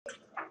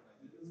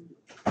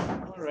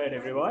right,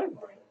 everyone.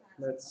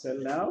 Let's sell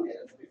now.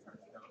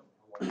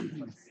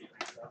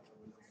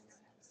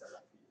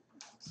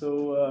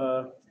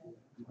 So,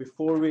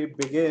 before we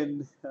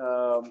begin,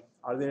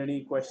 are there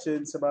any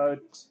questions about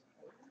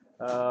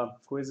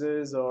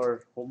quizzes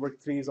or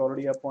homework 3 is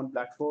already up on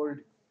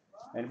Blackboard?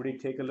 Anybody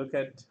take a look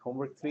at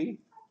homework 3?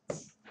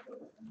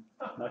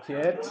 Not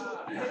yet.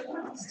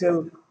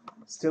 Still,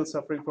 still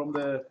suffering from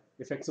the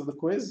effects of the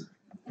quiz.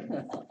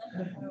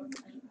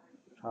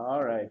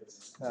 All right.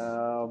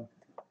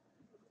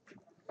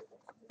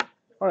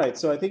 All right.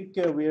 So I think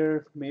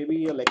we're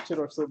maybe a lecture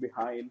or so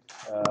behind.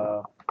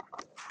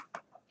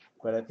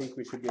 But I think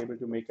we should be able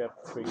to make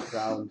up quick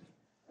ground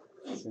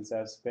since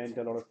I've spent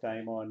a lot of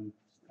time on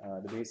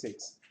the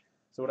basics.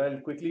 So what I'll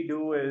quickly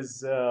do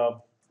is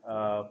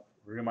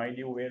remind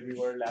you where we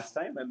were last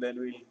time, and then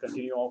we'll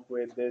continue off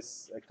with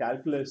this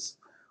calculus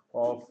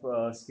of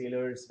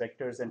scalars,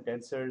 vectors, and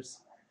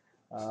tensors,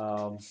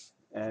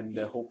 and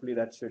hopefully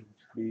that should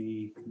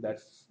be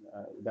that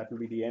will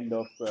be the end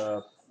of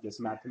this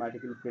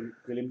mathematical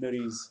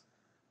preliminaries,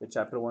 the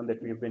chapter 1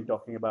 that we have been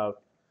talking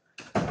about.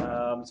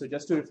 So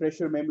just to refresh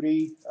your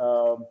memory,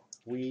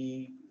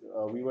 we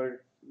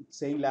were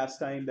saying last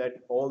time that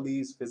all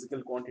these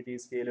physical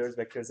quantities, scalars,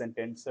 vectors, and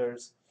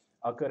tensors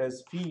occur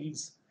as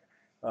fields,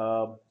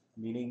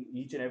 meaning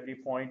each and every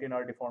point in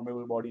our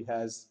deformable body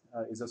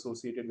is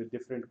associated with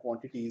different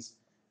quantities,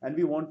 and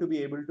we want to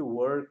be able to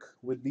work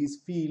with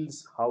these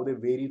fields, how they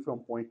vary from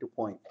point to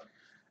point.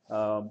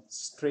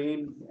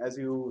 Strain, as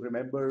you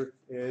remember,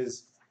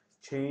 is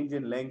change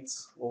in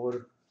lengths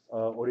over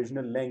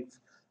original length,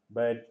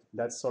 but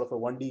that's sort of a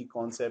 1D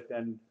concept,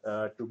 and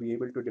to be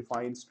able to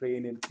define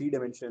strain in 3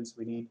 dimensions,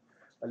 we need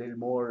a little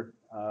more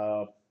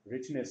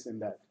richness in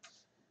that.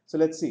 So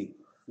let's see.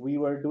 We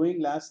were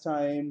doing last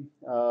time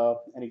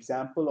an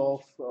example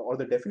of, or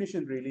the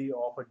definition really,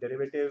 of a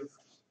derivative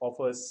of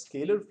a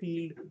scalar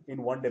field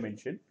in 1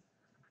 dimension,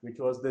 which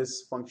was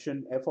this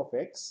function f of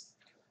x.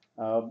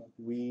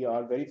 We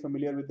are very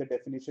familiar with the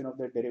definition of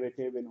the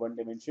derivative in 1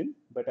 dimension,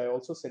 but I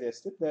also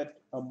suggested that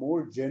a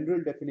more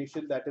general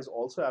definition that is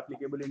also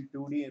applicable in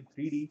 2D and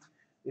 3D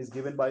is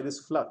given by this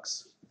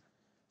flux.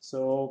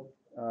 So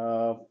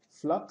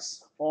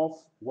flux of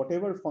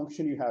whatever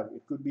function you have,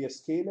 it could be a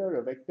scalar,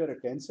 a vector, a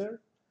tensor,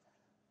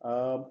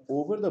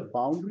 over the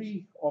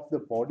boundary of the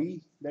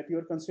body that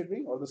you're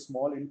considering, or the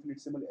small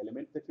infinitesimal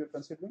element that you're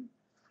considering,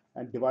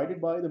 and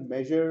divided by the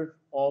measure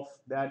of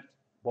that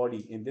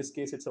body. In this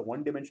case, it's a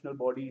 1-dimensional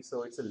body,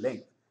 so it's a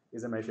length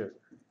is a measure.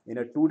 In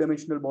a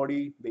 2-dimensional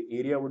body, the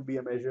area would be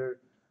a measure.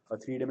 A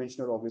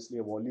 3-dimensional, obviously,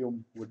 a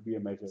volume would be a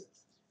measure.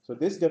 So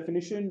this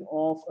definition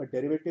of a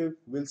derivative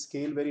will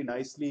scale very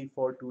nicely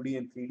for 2D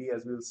and 3D,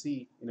 as we'll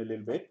see in a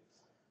little bit.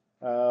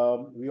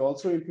 We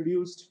also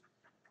introduced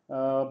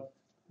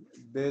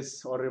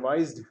this, or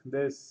revised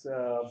this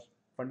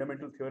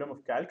fundamental theorem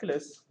of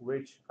calculus,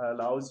 which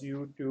allows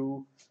you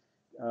to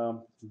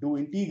do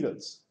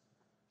integrals.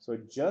 So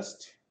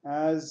just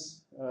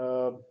as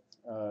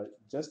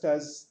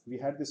we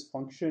had this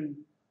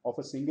function of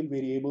a single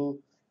variable,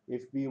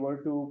 if we were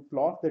to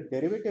plot the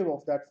derivative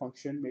of that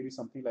function, maybe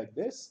something like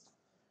this,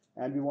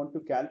 and we want to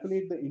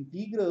calculate the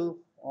integral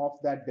of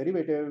that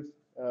derivative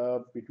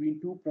between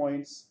 2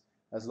 points,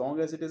 as long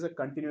as it is a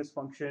continuous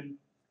function,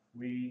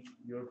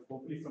 you're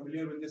hopefully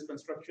familiar with this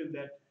construction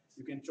that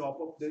you can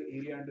chop up the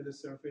area under the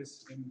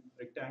surface in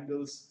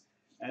rectangles,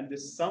 and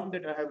this sum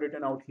that I have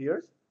written out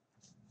here,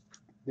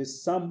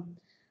 this sum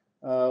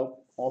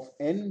of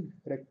n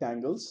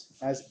rectangles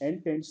as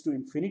n tends to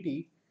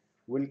infinity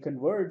will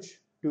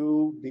converge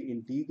to the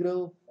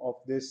integral of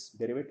this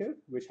derivative,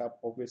 which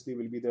obviously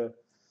will be the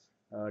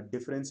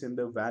difference in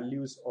the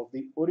values of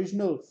the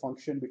original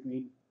function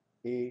between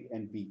a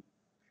and b.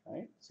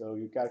 Right? So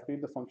you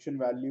calculate the function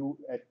value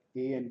at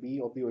a and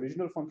b of the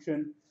original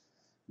function.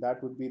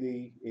 That would be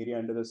the area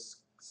under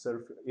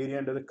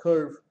the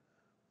curve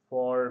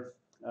for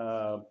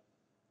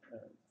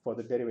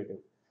the derivative.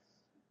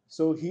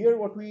 So here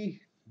what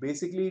we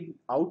basically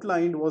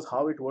outlined was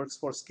how it works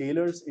for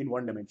scalars in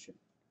 1 dimension.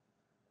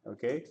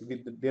 Okay,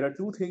 there are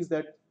 2 things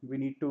that we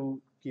need to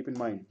keep in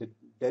mind: the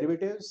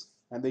derivatives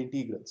and the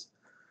integrals.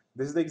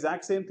 This is the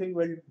exact same thing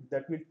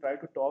that we'll try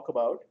to talk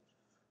about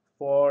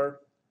for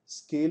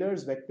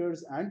scalars,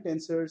 vectors, and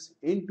tensors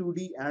in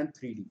 2D and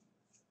 3D.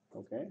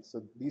 Okay,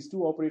 so these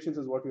 2 operations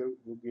is what we're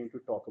going to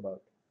talk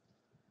about.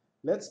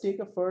 Let's take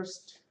a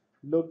first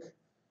look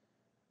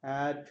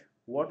at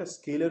what a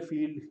scalar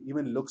field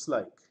even looks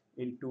like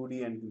in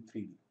 2D and in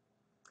 3D.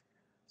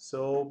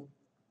 So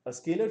a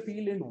scalar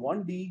field in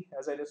 1D,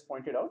 as I just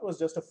pointed out, was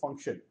just a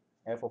function,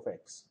 f of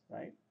x,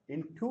 right?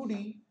 In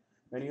 2D,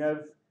 when you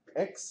have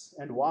x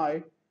and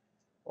y,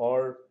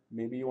 or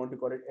maybe you want to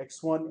call it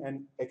x1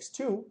 and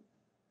x2,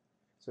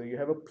 so you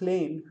have a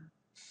plane,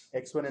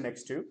 x1 and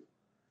x2.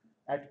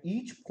 At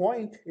each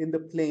point in the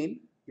plane,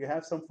 you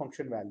have some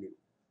function value,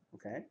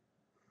 okay?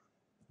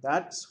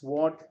 That's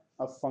what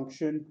a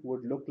function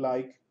would look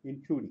like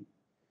in 2D.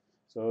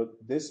 So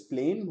this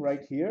plane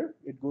right here,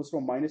 it goes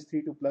from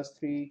 -3 to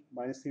 +3,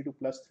 -3 to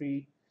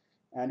 +3.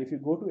 And if you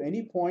go to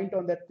any point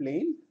on that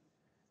plane,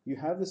 you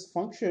have this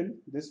function.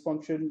 This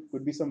function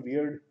could be some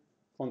weird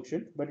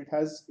function, but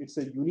it's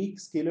a unique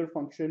scalar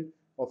function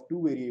of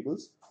two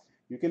variables.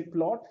 You can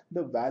plot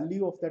the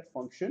value of that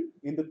function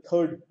in the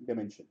third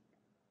dimension.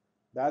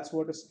 That's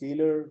what a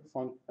scalar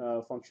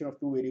function of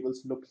two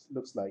variables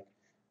looks like.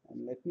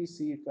 And let me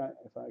see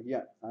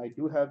yeah, I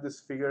do have this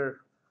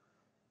figure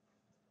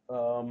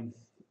on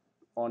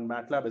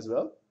MATLAB as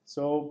well.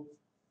 So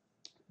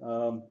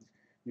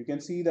you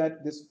can see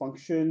that this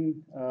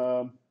function,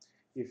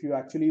 if you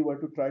actually were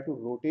to try to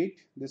rotate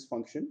this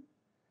function,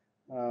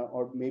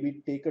 or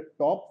maybe take a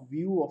top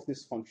view of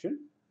this function,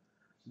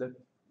 that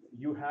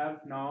you have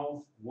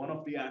now one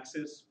of the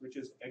axes which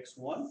is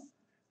x1,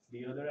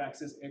 the other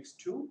axis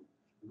x2.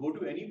 Go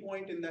to any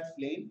point in that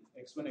plane,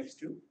 x1,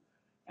 x2,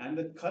 and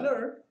the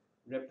color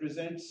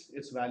represents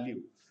its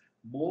value.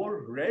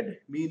 More red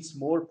means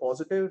more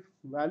positive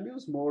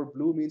values, more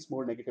blue means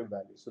more negative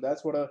values. So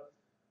that's what a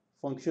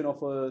function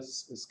of a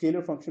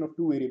scalar function of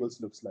two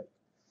variables looks like.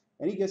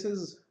 Any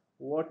guesses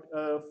what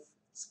a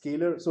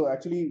scalar? So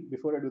actually,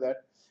 before I do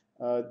that,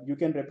 you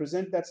can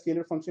represent that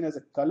scalar function as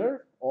a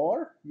color,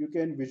 or you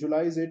can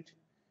visualize it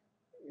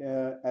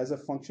as a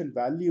function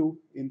value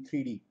in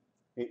 3D,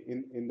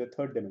 in the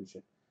third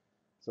dimension.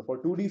 So for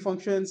 2D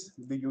functions,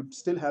 you'd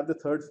still have the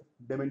third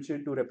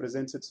dimension to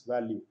represent its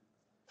value.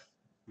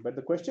 But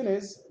the question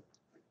is,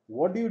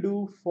 what do you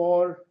do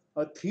for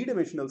a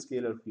three-dimensional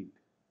scalar field?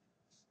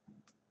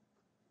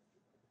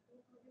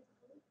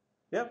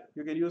 Yeah,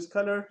 you can use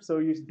color. So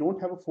you don't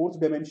have a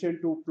fourth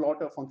dimension to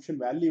plot a function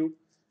value.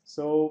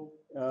 So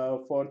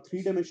for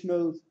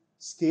three-dimensional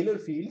scalar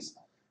fields,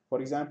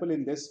 for example,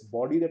 in this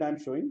body that I'm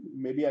showing,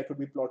 maybe I could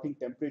be plotting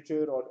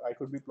temperature, or I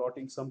could be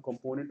plotting some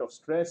component of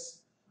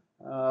stress.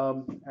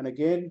 And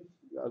again,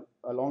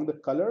 along the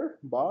color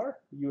bar,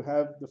 you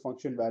have the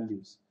function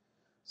values.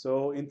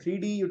 So in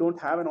 3D, you don't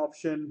have an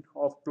option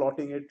of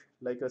plotting it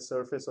like a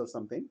surface or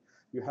something.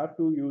 You have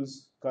to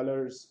use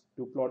colors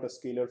to plot a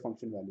scalar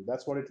function value.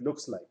 That's what it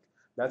looks like.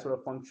 That's what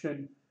a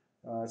function,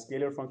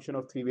 scalar function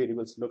of three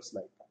variables looks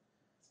like.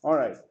 All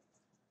right.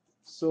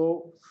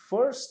 So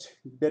first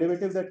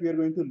derivative that we are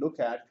going to look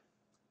at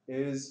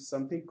is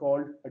something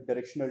called a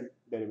directional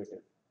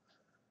derivative.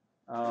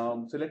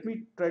 So let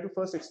me try to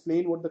first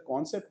explain what the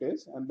concept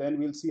is, and then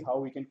we'll see how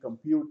we can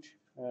compute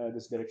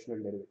this directional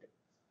derivative.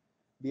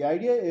 The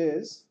idea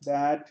is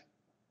that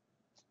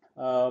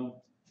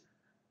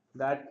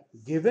that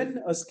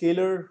given a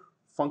scalar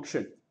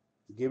function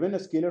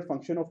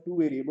of two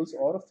variables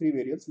or of three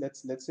variables,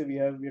 let's say we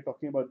are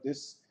talking about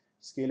this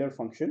scalar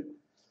function.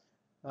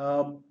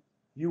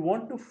 You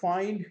want to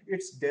find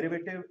its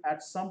derivative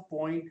at some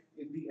point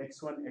in the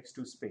x1,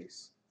 x2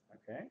 space.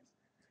 Okay.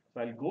 So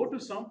I'll go to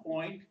some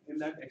point in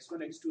that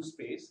x1, x2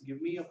 space.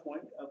 Give me a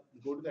point,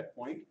 go to that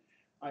point.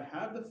 I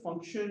have the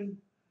function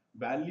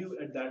value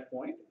at that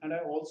point, and I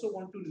also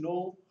want to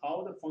know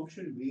how the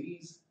function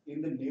varies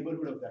in the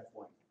neighborhood of that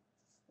point.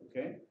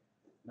 Okay.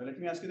 Now let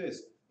me ask you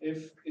this: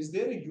 is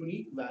there a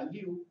unique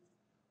value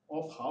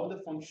of how the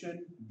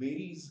function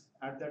varies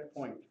at that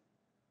point?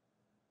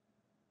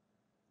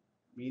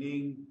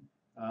 Meaning,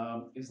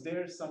 is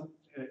there some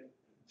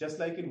just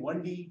like in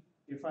 1D?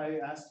 If I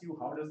ask you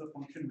how does the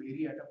function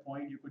vary at a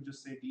point, you could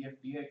just say df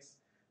dx.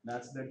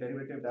 That's the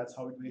derivative. That's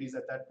how it varies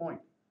at that point.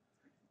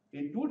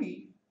 In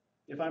 2D,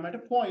 if I'm at a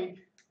point,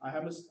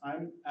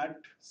 I'm at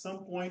some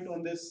point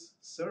on this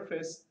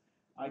surface.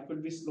 I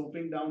could be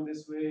sloping down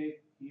this way.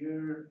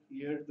 Here.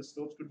 The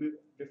slopes could be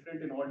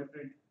different in all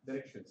different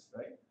directions,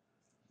 right?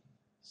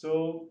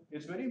 So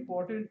it's very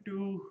important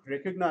to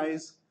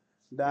recognize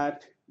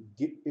that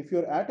if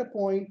you're at a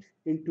point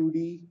in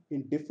 2D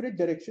in different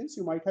directions,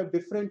 you might have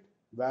different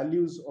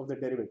values of the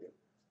derivative.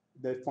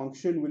 The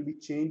function will be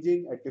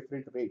changing at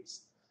different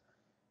rates.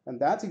 And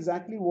that's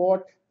exactly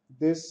what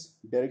this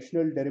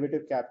directional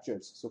derivative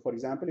captures. So for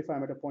example, if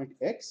I'm at a point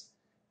x,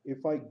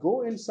 if I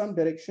go in some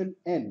direction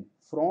n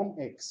from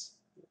x,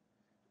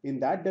 in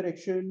that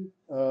direction,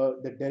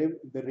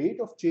 the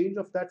rate of change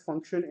of that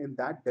function in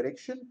that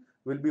direction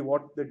will be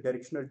what the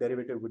directional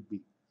derivative would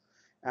be.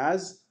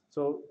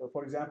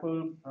 For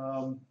example,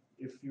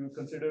 if you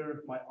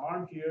consider my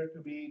arm here to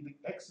be the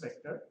x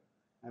vector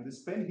and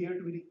this pen here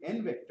to be the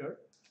n vector,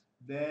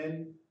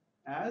 then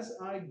as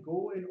I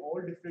go in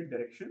all different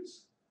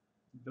directions,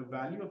 the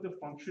value of the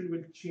function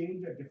will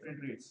change at different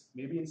rates.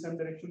 Maybe in some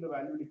direction the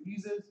value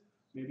decreases,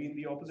 maybe in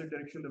the opposite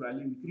direction the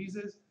value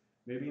increases,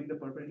 maybe in the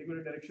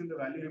perpendicular direction the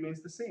value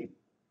remains the same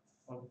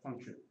of the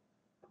function.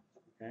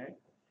 Okay,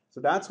 so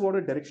that's what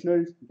a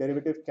directional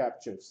derivative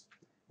captures.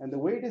 And the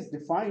way it is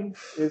defined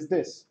is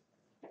this: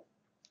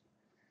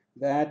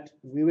 that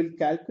we will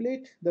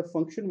calculate the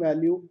function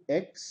value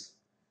x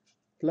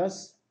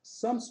plus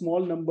some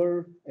small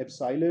number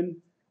epsilon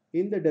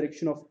in the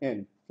direction of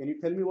n. Can you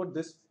tell me what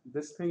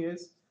this thing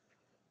is?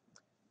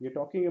 We're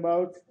talking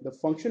about the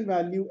function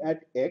value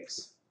at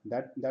x,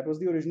 that was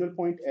the original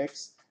point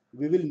x.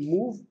 We will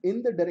move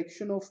in the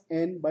direction of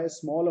n by a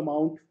small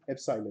amount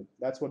epsilon.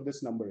 That's what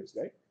this number is,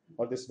 right?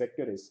 Or this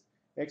vector is,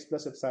 x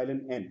plus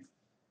epsilon n.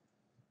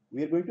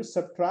 we are going to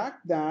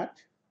subtract that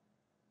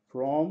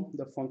from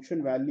the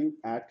function value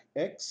at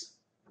x,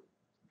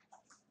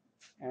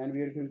 and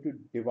we are going to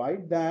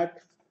divide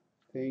that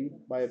thing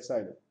by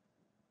epsilon,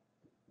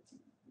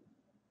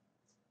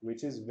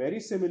 which is very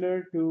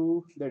similar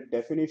to the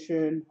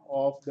definition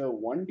of the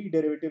 1D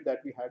derivative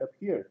that we had up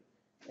here,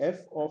 f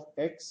of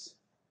x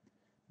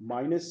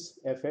minus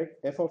fx,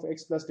 f of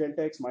x plus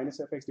delta x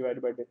minus fx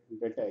divided by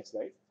delta x,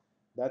 right?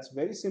 That's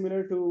very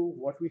similar to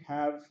what we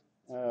have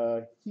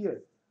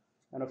here.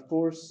 And of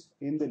course,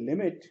 in the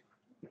limit,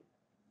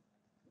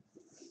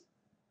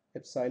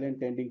 epsilon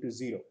tending to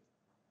 0.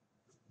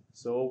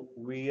 So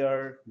we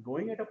are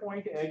going at a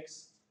point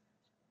x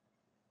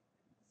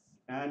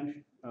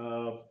and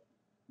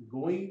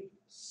going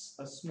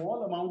a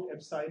small amount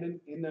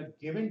epsilon in a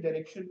given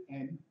direction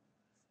n,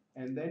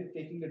 and then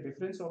taking the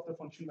difference of the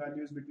function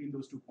values between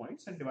those 2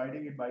 points and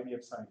dividing it by the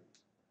epsilon,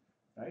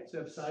 right?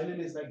 So epsilon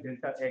is like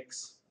delta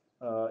x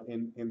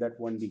in that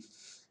 1D.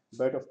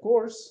 But of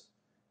course,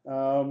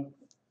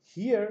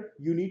 here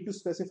you need to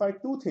specify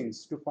 2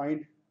 things to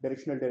find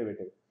directional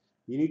derivative.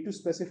 You need to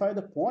specify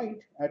the point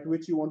at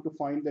which you want to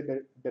find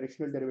the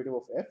directional derivative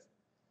of f,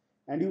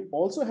 and you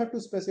also have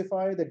to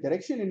specify the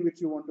direction in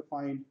which you want to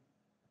find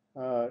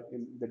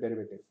in the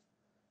derivative.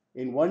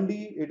 In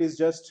 1D, it is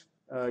just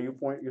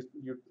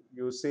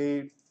you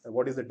say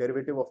what is the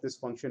derivative of this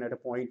function at a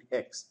point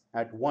x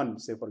at 1,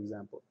 say for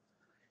example.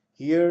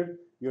 Here,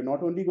 you're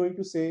not only going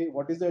to say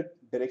what is the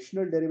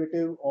directional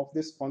derivative of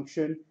this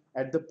function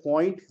at the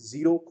point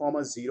 0,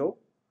 0,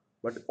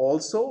 but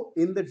also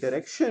in the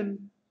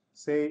direction,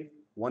 say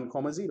 1,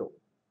 0,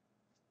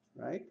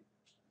 right?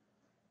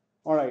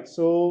 All right,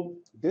 so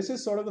this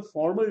is sort of the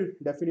formal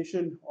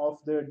definition of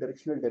the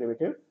directional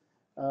derivative.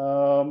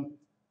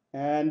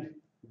 And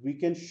we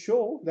can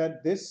show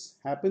that this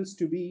happens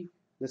to be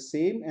the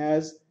same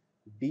as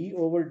d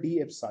over d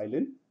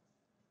epsilon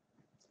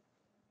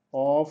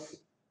of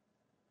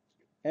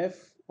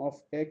f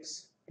of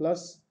x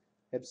plus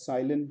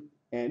epsilon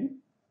n.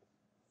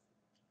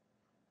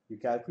 You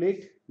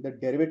calculate the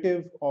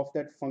derivative of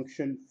that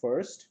function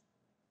first,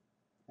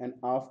 and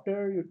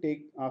after you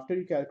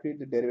calculate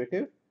the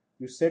derivative,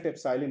 you set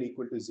epsilon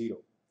equal to 0,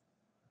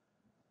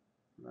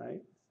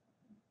 right?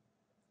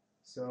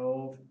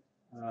 So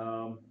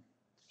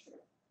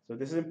so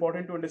this is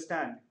important to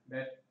understand,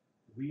 that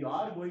we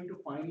are going to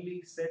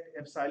finally set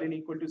epsilon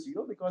equal to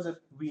 0 because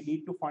we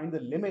need to find the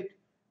limit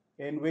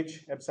in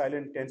which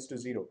epsilon tends to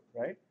 0,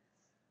 right?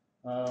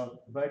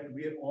 But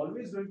we are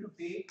always going to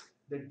take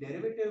the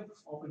derivative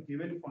of a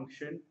given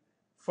function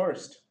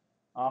first.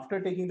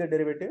 After taking the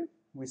derivative,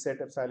 we set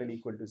epsilon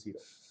equal to 0.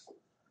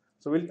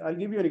 So I'll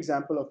give you an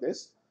example of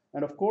this.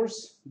 And of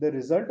course, the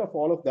result of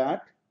all of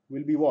that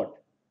will be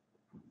what?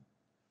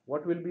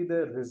 What will be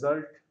the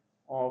result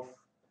of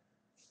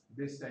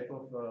this type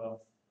of,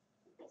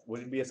 will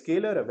it be a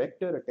scalar, a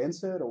vector, a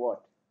tensor, or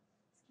what?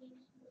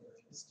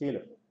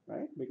 Scalar,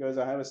 right? Because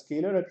I have a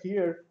scalar up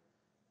here,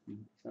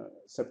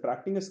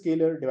 subtracting a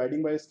scalar,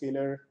 dividing by a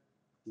scalar,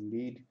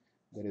 indeed,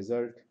 the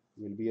result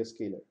will be a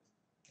scalar.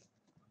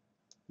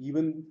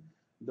 Even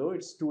though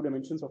it's 2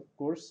 dimensions, of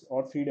course,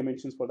 or 3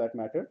 dimensions for that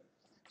matter.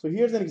 So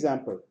here's an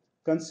example.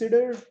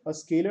 Consider a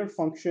scalar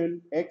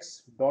function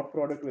x dot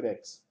product with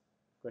x.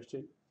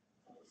 Question?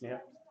 Yeah.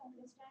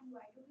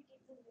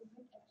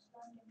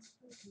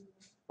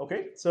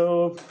 Okay,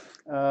 so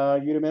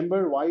you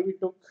remember why we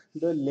took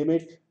the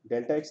limit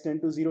delta x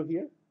tend to 0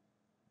 here,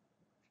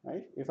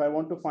 right? If I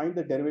want to find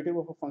the derivative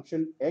of a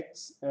function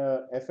x,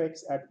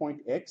 fx at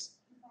point x,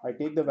 I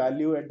take the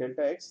value at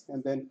delta x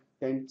and then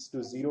tends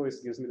to 0, it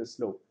gives me the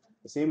slope.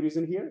 The same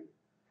reason here.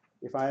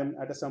 If I am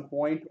at some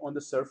point on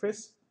the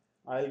surface,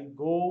 I'll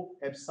go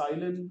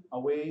epsilon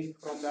away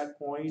from that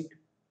point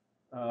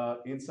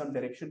in some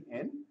direction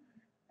n,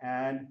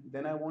 and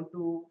then I want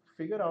to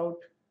figure out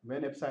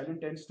when epsilon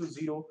tends to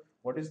 0,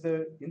 what is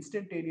the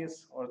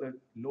instantaneous or the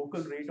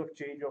local rate of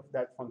change of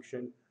that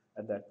function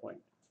at that point.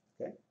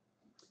 Okay.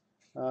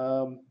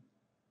 All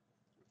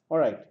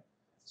right.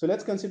 So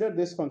let's consider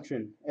this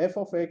function f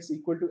of x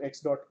equal to x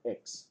dot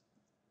x.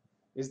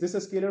 Is this a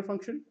scalar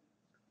function?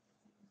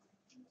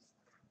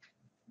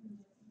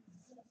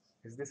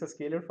 Is this a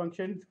scalar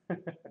function?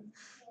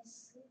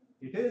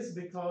 It is,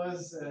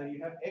 because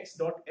you have x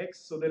dot x,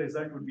 so the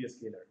result would be a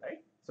scalar, right?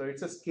 So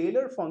it's a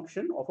scalar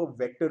function of a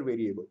vector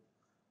variable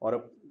or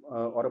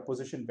a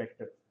position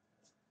vector.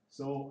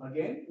 So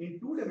again, in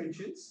 2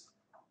 dimensions,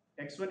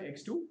 x1,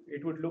 x2,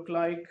 it would look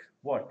like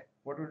what?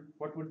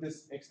 What would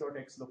this x dot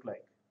x look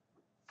like?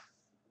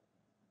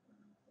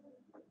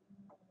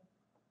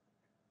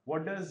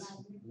 What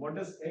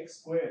does x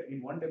square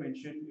in 1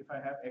 dimension, if I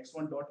have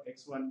x1 dot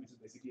x1, which is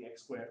basically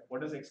x square,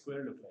 what does x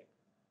square look like?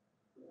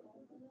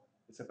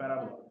 It's a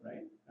parabola,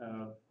 right?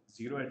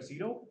 0 at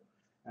 0,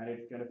 and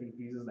it kind of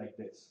increases like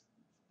this.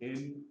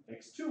 In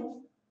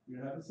x2, you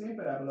have the same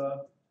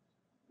parabola,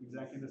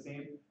 exactly the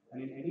same,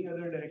 and in any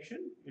other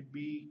direction, it'd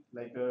be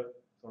like a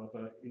sort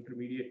of an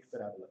intermediate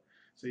parabola.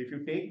 So if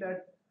you take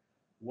that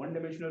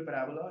one-dimensional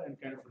parabola and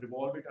kind of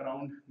revolve it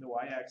around the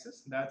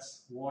y-axis,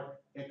 that's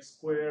what x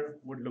square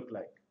would look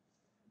like,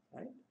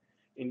 right?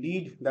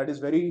 Indeed, that is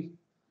very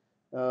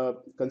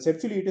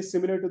conceptually, it is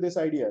similar to this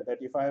idea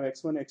that if I have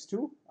x1,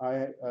 x2,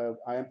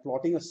 I am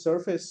plotting a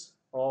surface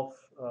of,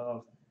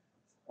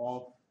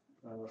 of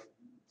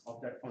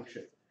that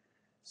function.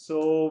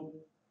 So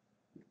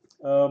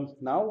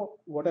now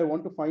what I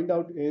want to find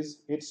out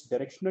is its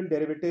directional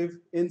derivative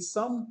in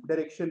some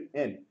direction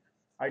n.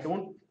 I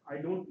don't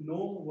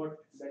know what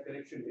that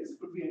direction is. It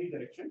could be any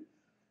direction,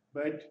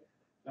 but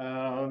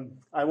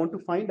I want to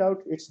find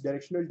out its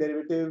directional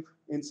derivative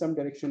in some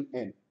direction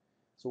n.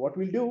 So what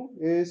we'll do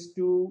is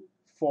to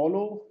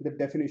follow the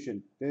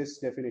definition, this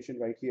definition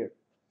right here.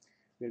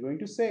 We're going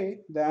to say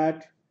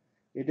that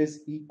it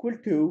is equal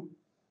to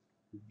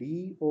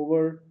d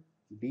over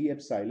d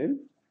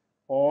epsilon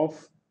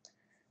of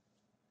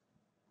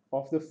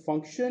the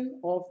function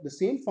of the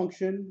same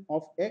function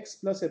of x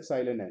plus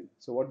epsilon n.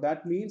 So what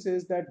that means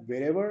is that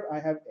wherever I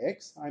have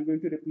x, I'm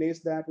going to replace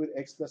that with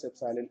x plus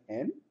epsilon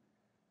n.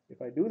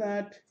 If I do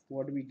that,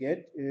 what we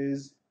get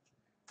is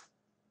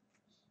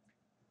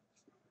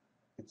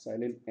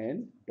epsilon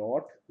n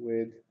dot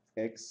with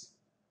x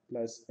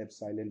plus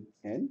epsilon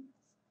n.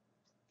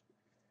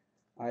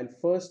 I'll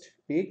first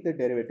take the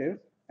derivative,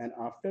 and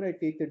after I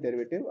take the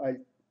derivative, I'll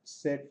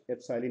set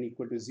epsilon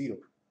equal to 0.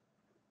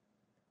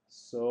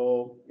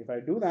 So if I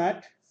do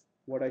that,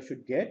 what I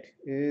should get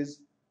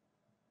is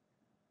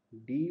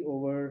d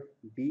over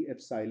d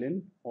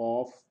epsilon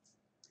of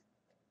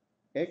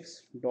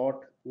x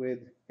dot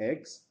with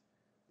x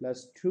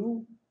plus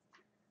 2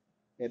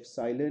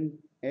 epsilon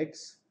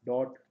x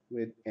dot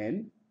with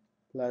n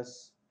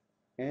plus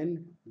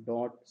n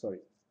dot,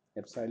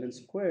 epsilon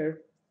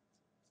square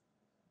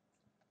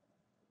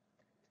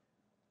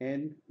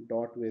n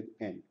dot with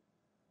n.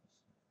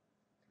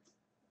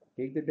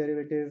 Take the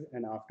derivative,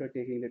 and after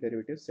taking the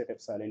derivative, set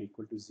epsilon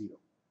equal to 0.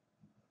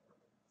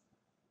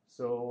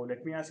 So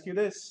let me ask you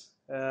this.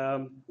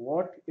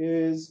 What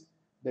is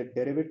the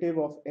derivative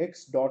of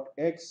x dot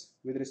x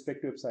with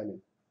respect to epsilon?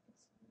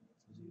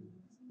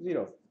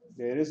 0.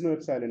 There is no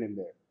epsilon in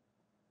there.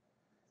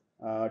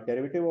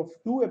 Derivative of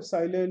 2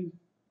 epsilon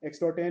x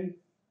dot n?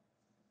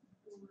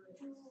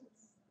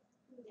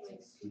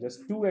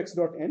 Just 2x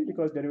dot n,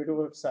 because derivative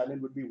of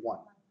epsilon would be 1.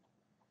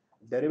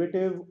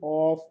 Derivative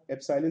of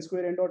epsilon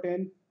square n dot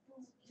n?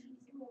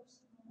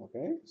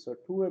 Okay, so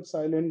 2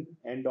 epsilon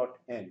n dot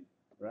n,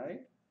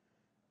 right?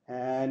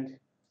 And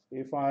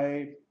if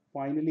I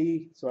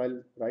finally, so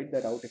I'll write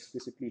that out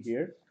explicitly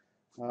here.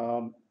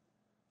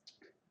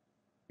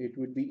 It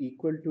would be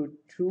equal to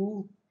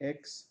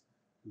 2x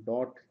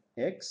dot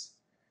x,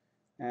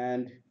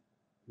 and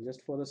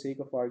just for the sake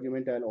of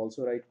argument, I'll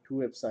also write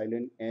 2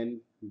 epsilon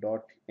n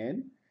dot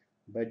n.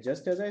 But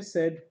just as I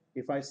said,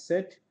 if I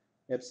set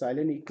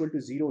epsilon equal to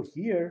 0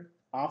 here,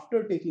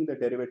 after taking the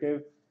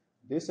derivative,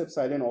 this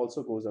epsilon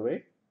also goes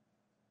away.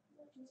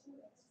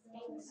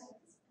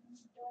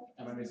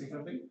 Am I missing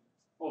something?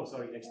 Oh,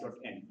 sorry, x dot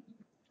n,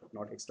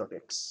 not x dot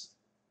x.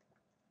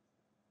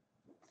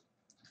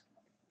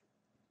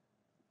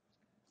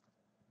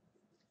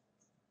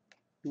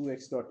 Two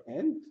x dot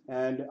n,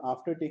 and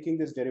after taking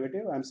this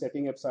derivative, I'm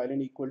setting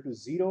epsilon equal to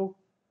 0.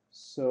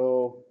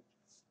 So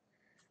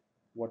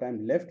what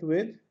I'm left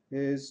with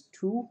is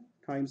 2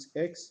 times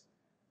x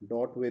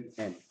dot with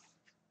n.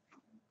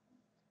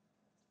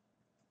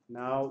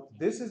 Now,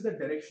 this is the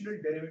directional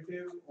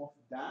derivative of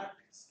that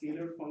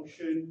scalar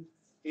function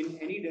in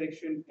any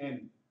direction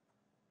n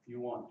you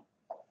want.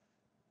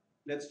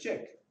 Let's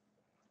check.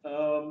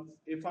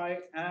 If I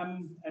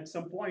am at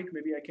some point,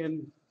 maybe I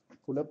can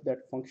pull up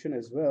that function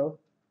as well.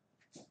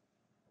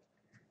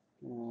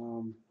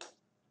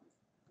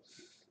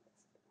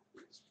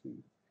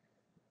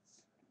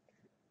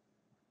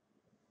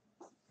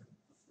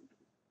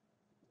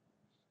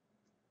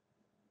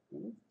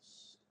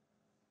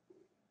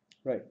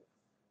 Right.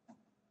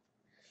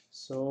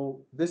 So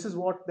this is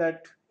what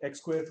that x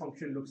square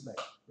function looks like,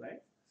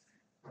 right?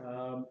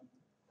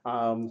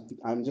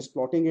 I'm just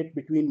plotting it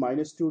between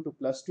 -2 to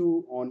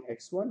 +2 on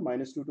x1,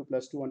 -2 to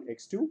 +2 on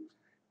x2.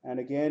 And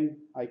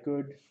again, I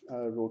could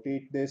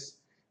rotate this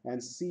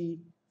and see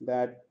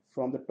that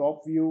from the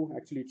top view,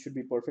 actually it should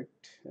be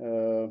perfect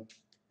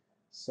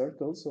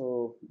circle,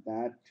 so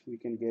that we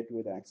can get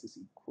with axis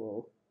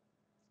equal.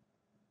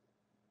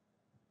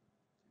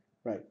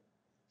 Right.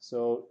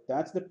 So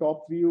that's the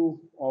top view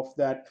of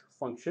that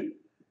function.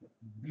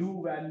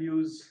 Blue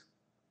values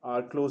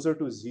are closer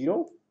to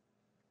 0.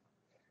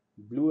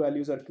 Blue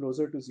values are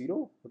closer to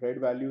 0. Red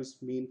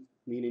values mean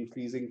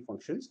increasing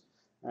functions.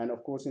 And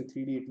of course, in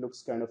 3D, it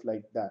looks kind of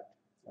like that,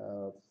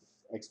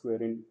 x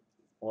square in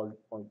all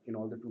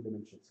the 2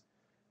 dimensions.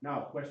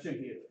 Now, question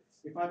here.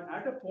 If I'm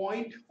at a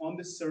point on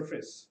this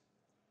surface,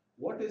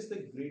 what is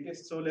the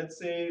greatest? So let's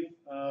say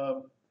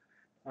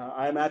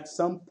I'm at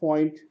some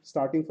point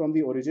starting from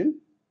the origin.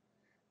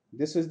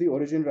 This is the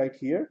origin right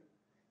here.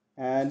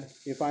 And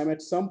if I'm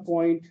at some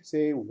point,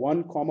 say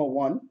 1,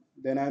 1,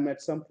 then I'm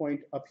at some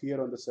point up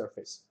here on the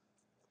surface.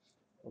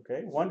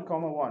 Okay, 1,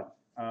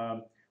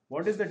 1.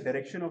 what is the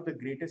direction of the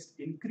greatest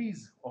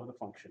increase of the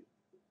function?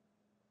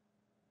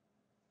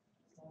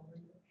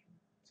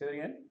 Say that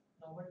again.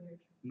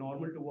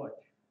 Normal to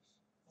what?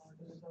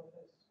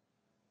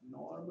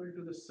 Normal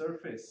to the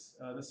surface.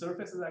 The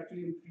surface is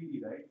actually in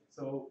 3D, right?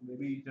 So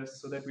maybe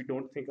just so that we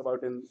don't think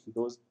about in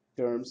those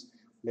terms,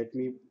 let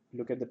me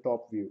look at the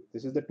top view.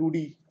 This is the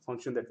 2D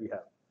function that we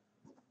have.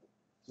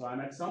 So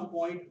I'm at some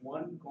point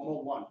 1,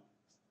 1.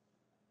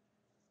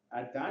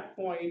 At that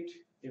point,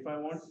 if I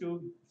want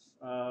to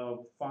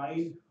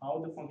find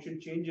how the function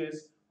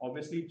changes,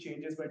 obviously it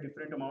changes by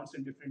different amounts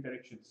in different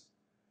directions.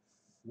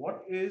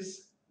 What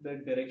is the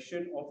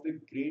direction of the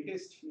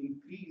greatest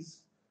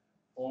increase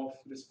of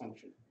this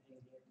function?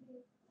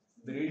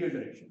 The radial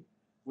direction,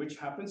 which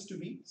happens to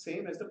be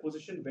same as the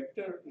position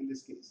vector in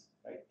this case,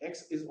 right?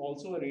 X is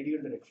also a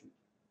radial direction.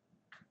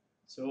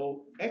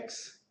 So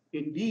X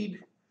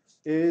indeed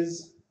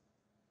is,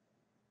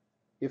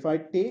 if I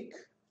take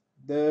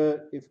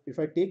if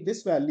I take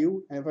this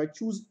value and if I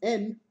choose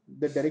n,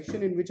 the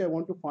direction in which I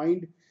want to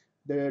find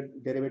the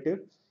derivative,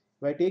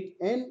 if I take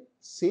n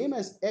same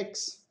as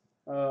x,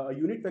 a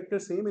unit vector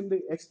same in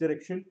the x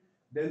direction,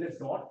 then the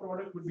dot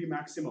product would be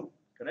maximum,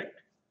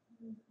 correct?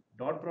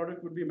 Dot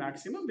product would be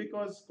maximum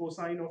because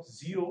cosine of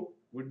 0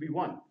 would be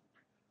 1.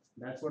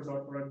 That's what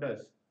dot product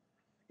does.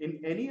 In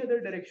any other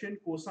direction,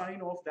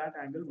 cosine of that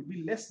angle would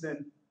be less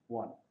than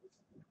 1.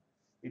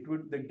 It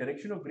would, the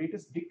direction of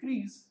greatest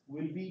decrease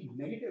will be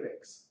negative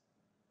x,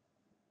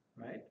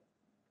 right?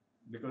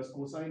 Because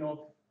cosine of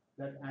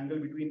that angle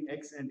between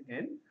x and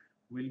n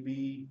will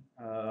be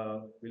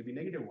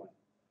negative 1.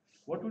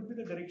 What would be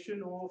the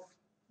direction of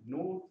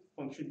no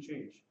function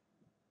change?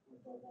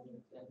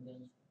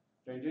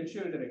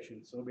 Tangential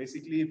direction. So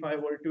basically, if I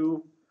were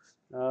to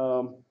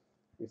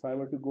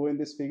go in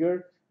this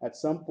figure at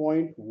some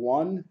point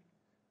 1,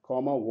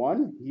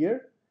 1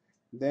 here,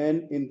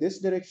 then in this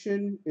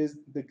direction is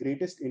the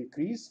greatest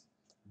increase,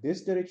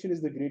 this direction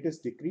is the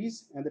greatest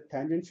decrease, and the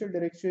tangential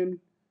direction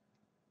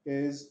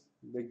is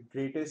the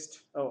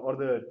greatest, or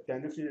the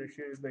tangential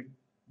direction is the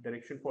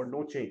direction for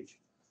no change.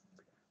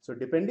 So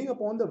depending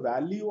upon the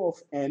value of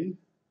n,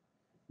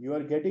 you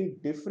are getting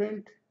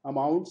different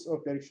amounts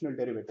of directional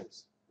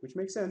derivatives, which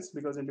makes sense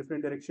because in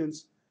different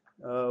directions,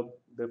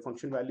 the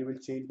function value will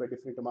change by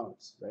different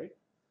amounts, right?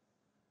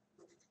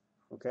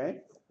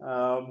 Okay.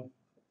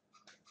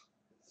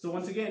 So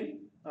once again,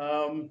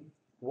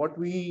 what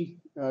we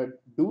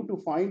do to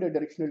find a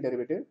directional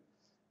derivative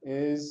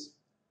is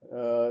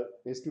to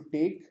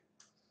take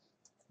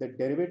the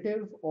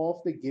derivative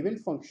of the given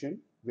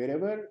function.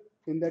 Wherever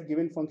in that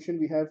given function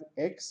we have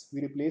x,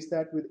 we replace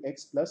that with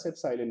x plus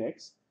epsilon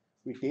x.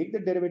 We take the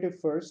derivative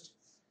first.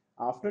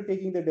 After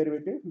taking the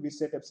derivative, we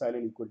set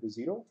epsilon equal to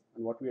 0,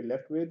 and what we are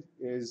left with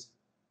is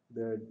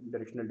the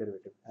directional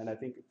derivative. And I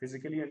think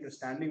physically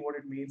understanding what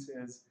it means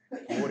is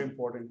more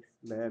important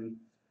than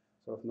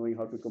sort of knowing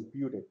how to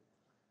compute it.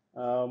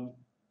 How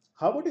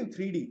about in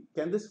 3D?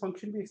 Can this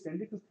function be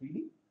extended to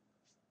 3D?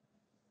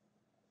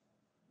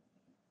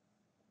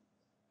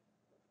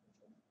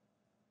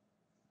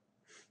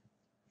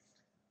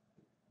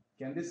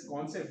 Can this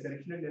concept,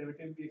 directional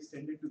derivative, be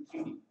extended to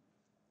 3D?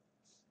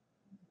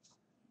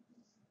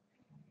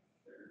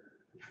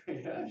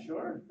 Yeah,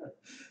 sure.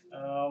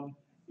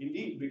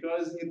 Indeed,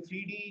 because in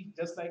 3D,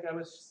 just like I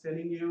was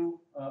telling you,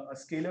 a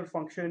scalar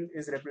function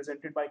is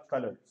represented by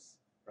colors,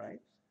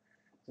 right?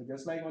 So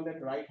just like on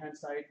that right-hand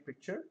side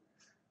picture,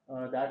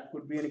 that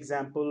could be an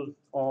example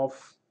of,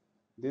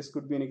 this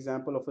could be an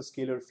example of a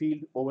scalar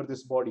field over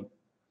this body.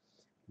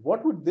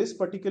 What would this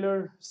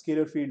particular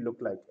scalar field look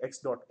like, x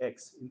dot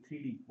x in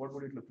 3D? What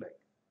would it look like?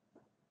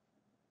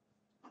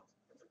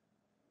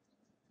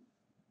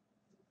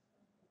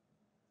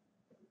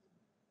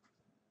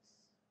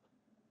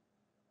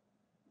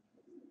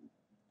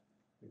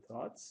 Any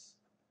thoughts?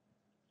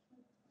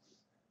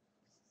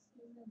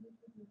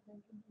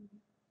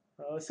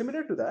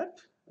 Similar to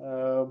that.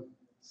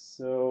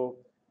 So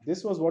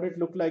this was what it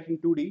looked like in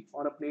 2D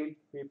on a plain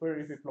paper.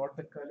 If we plot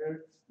the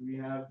color, we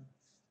have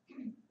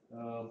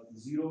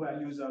 0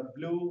 values are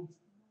blue,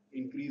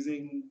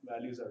 increasing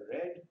values are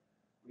red.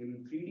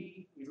 In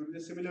 3D, it would be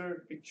a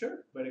similar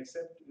picture, but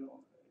except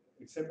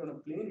on a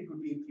plane, it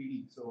would be in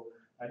 3D. So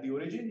at the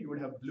origin, you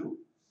would have blue.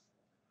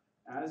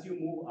 As you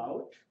move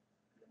out,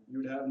 you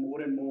would have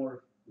more and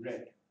more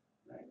red,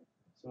 right?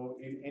 So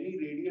in any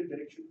radial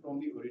direction from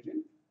the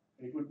origin,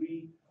 it would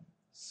be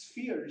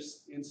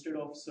spheres instead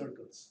of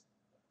circles,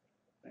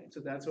 right?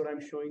 So that's what I'm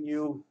showing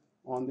you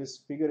on this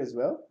figure as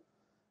well.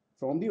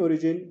 From the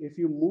origin, if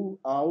you move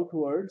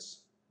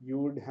outwards, you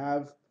would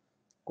have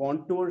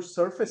contour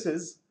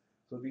surfaces.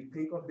 So we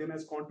think of them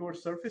as contour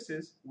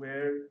surfaces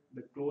where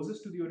the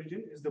closest to the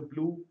origin is the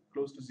blue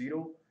close to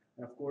 0.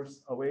 And of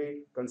course,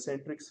 away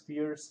concentric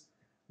spheres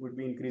would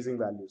be increasing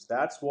values.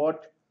 That's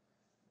what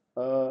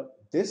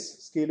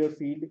this scalar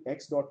field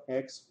x dot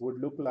x would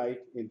look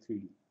like in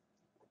 3D.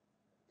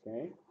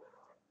 Okay.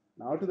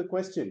 Now to the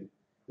question: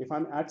 if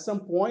I'm at some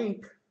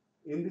point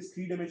in this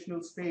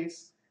three-dimensional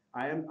space,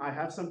 I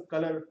have some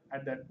color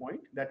at that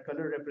point. That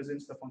color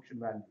represents the function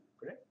value,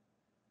 correct?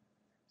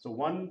 So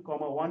 1,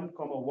 comma 1,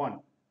 comma 1.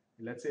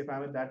 Let's say if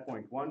I'm at that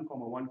point, 1,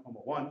 comma 1, comma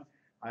 1,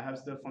 I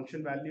have the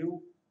function value.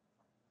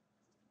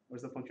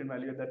 What's the function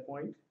value at that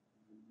point?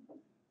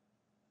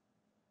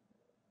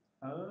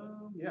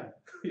 Yeah,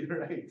 you're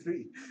right,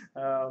 3.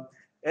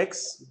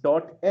 X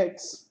dot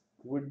x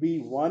would be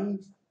 1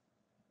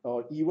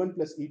 E1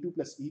 plus E2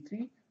 plus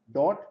E3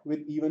 dot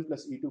with E1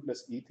 plus E2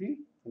 plus E3,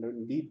 and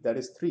indeed that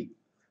is 3.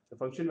 The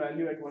function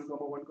value at 1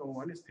 comma 1 comma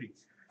 1 is 3.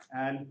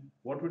 And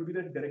what would be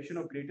the direction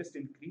of greatest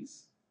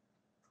increase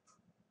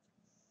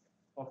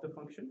of the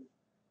function?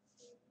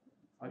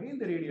 Again,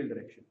 the radial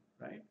direction,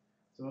 right?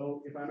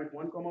 So if I'm at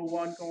 1 comma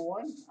 1 comma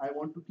 1, I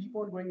want to keep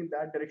on going in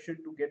that direction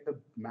to get the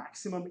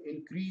maximum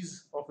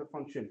increase of a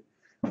function,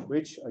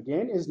 which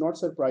again is not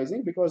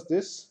surprising because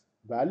this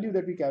value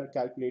that we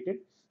calculated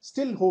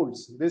still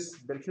holds. This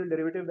directional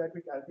derivative that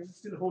we calculated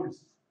still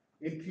holds.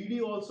 In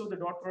 3D also, the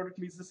dot product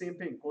means the same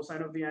thing,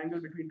 cosine of the angle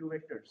between two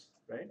vectors,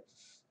 right?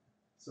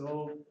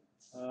 So,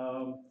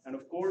 and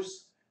of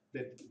course,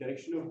 the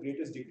direction of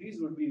greatest decrease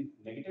would be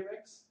negative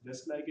x,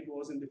 just like it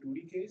was in the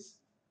 2D case.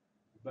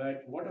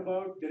 But what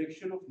about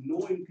direction of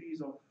no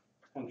increase of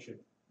function?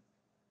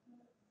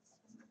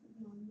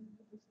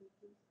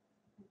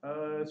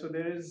 So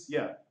there is,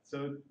 yeah,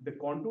 so the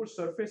contour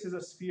surface is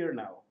a sphere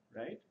now,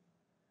 right?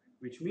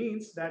 Which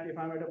means that if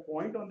I'm at a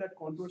point on that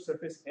contour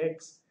surface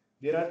x,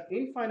 there are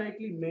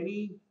infinitely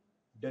many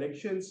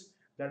directions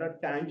that are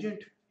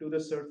tangent to the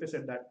surface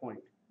at that point.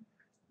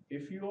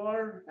 If you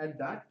are at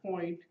that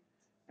point,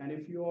 and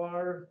if you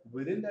are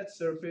within that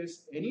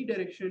surface, any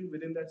direction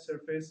within that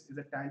surface is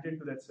a tangent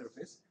to that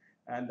surface,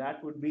 and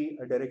that would be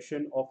a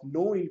direction of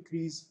no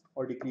increase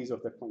or decrease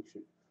of that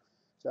function.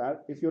 So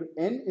if your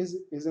n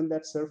is in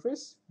that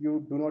surface,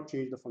 you do not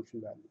change the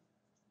function value.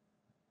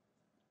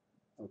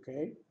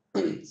 Okay,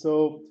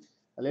 so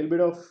a little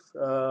bit of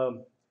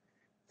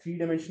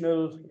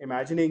three-dimensional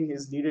imagining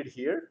is needed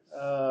here,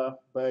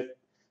 but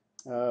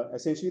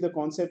essentially the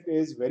concept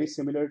is very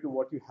similar to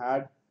what you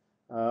had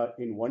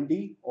in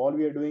 1D. All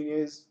we are doing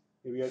is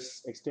we are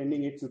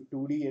extending it to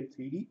 2D and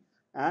 3D,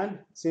 and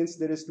since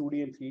there is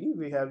 2D and 3D,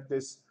 we have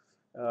this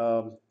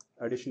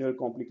additional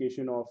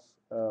complication of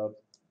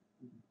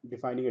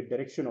defining a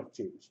direction of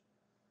change.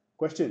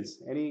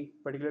 Questions? Any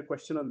particular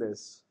question on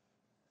this?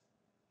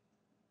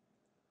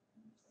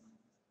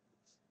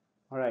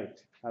 All right,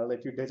 I'll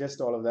let you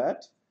digest all of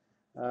that.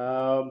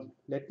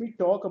 Let me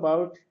talk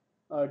about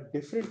a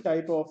different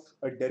type of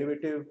a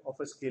derivative of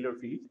a scalar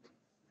field.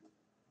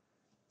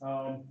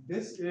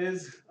 This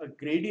is a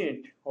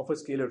gradient of a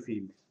scalar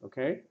field,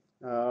 okay?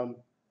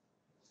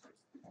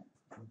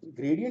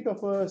 Gradient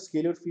of a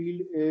scalar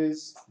field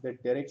is the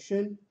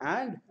direction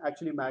and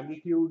actually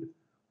magnitude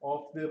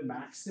of the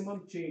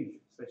maximum change,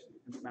 especially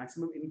the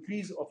maximum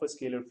increase of a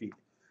scalar field.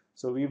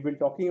 So we've been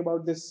talking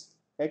about this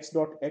x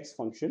dot x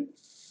function,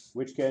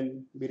 which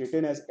can be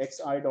written as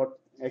xi dot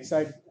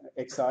xi,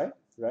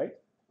 right?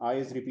 I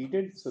is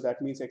repeated, so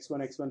that means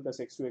x1 plus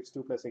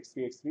x2 plus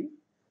x3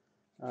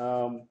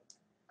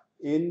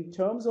 in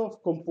terms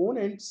of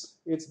components,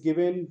 it's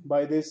given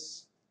by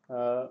this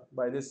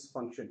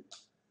function.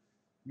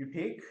 You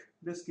take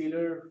the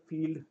scalar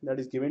field that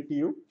is given to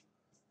you,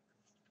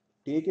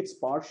 take its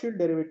partial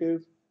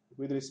derivative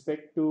with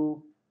respect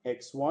to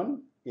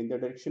x1 in the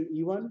direction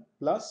e1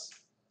 plus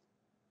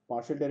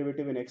partial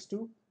derivative in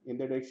x2 in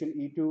the direction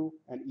e2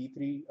 and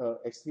e3,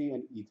 x3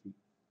 and e3.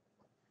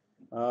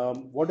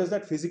 What does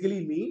that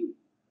physically mean?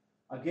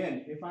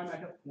 Again, if I'm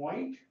at a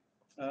point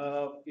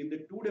in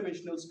the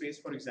two-dimensional space,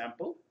 for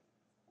example,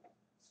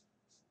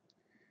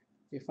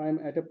 if I'm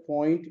at a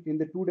point in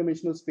the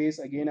two-dimensional space,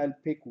 again, I'll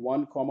pick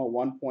 1 comma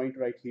 1 point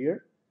right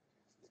here.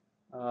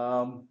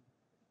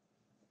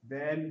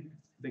 Then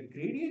the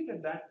gradient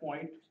at that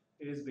point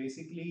is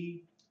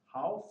basically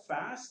how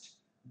fast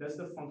does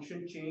the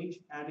function change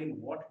and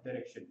in what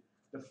direction.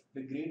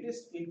 The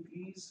greatest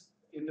increase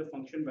in the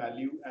function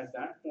value at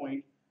that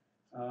point,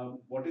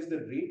 what is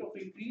the rate of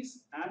increase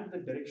and the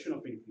direction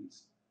of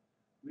increase,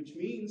 which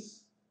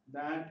means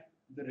that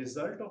the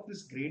result of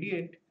this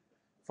gradient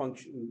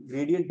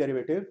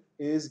derivative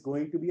is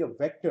going to be a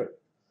vector.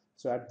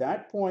 So at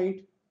that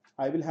point,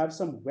 I will have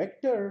some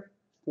vector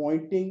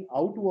pointing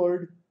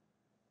outward,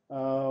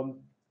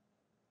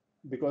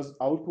 because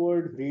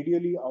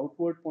radially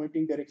outward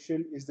pointing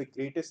direction is the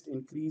greatest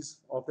increase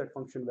of that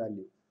function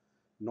value.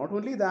 Not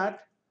only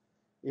that,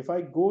 if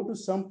I go to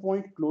some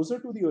point closer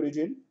to the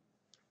origin,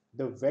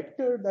 the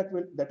vector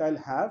that I'll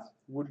have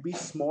would be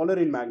smaller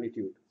in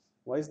magnitude.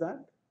 Why is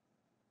that?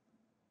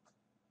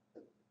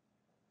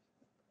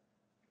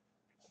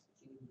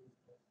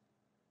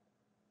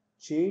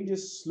 Change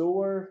is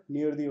slower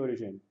near the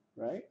origin,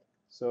 right?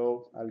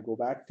 So I'll go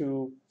back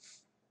to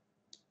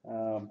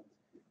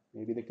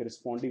maybe the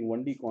corresponding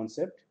 1D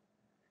concept.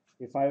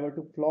 If I were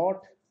to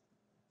plot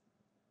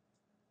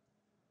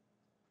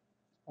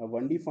a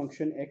 1D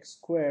function x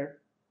square,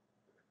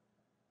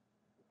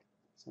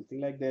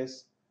 something like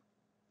this,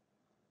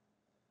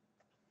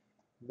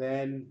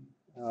 then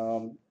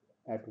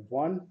at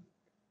 1,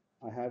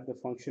 I have the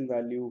function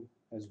value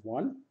as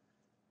 1.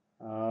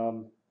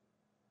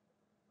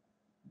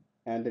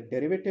 and the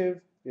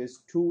derivative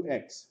is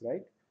 2x,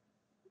 right?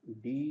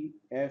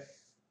 df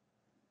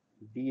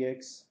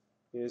dx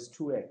is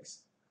 2x.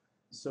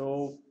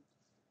 So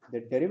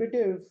the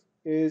derivative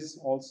is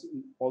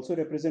also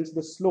represents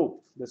the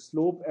slope. The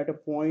slope at a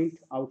point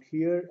out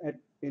here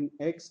in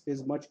x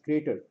is much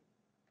greater.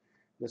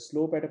 The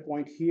slope at a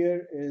point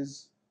here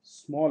is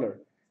smaller.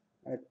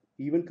 At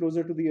even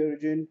closer to the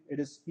origin, it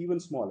is even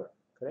smaller,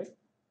 correct?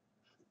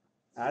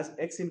 As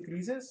x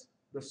increases,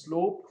 the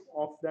slope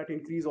of that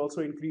increase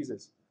also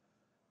increases.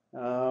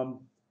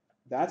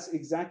 That's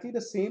exactly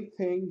the same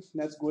thing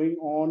that's going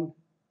on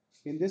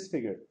in this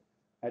figure.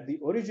 At the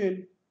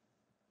origin,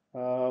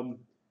 um,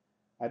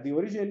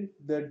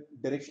 the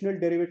directional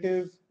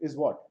derivative is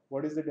what?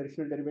 What is the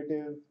directional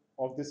derivative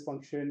of this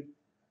function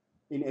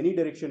in any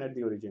direction at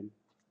the origin?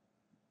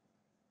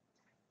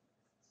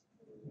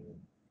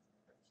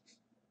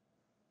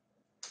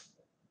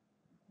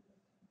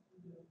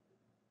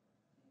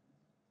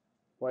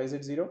 Why is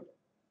it 0?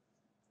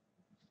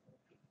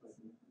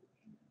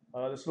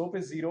 The slope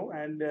is 0,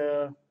 and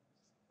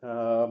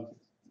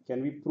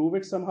can we prove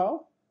it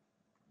somehow?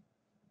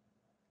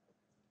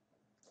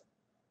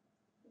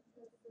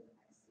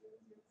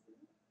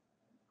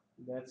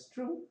 That's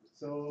true.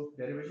 So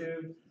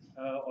derivative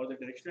or the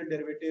directional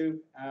derivative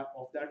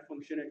of that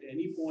function at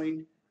any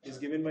point is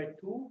given by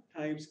 2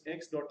 times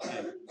x dot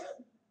n.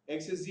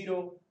 X is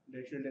 0,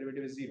 directional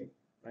derivative is 0,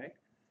 right?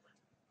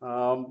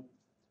 Um,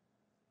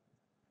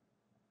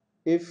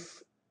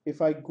 if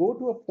I go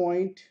to a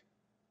point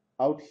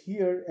out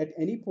here at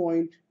any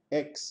point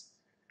x,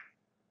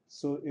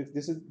 so if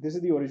this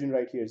is the origin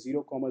right here,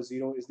 0 comma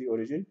 0 is the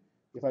origin.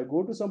 If I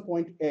go to some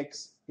point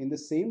x, in the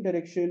same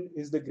direction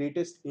is the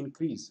greatest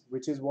increase,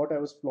 which is what I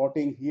was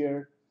plotting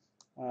here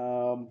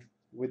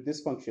with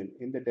this function.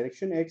 In the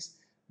direction x,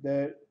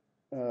 the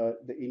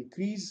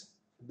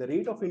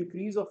rate of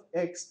increase of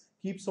x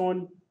keeps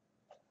on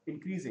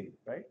increasing,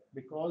 right?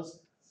 Because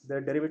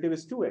the derivative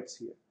is 2x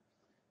here.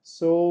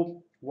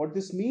 So what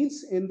this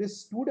means in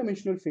this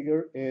two-dimensional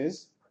figure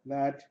is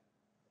that,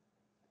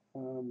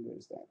 where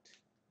is that?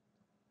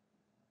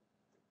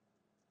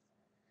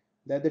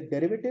 That the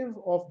derivative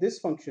of this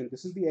function,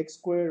 this is the x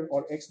square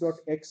or x dot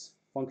x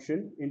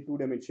function in 2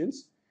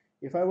 dimensions.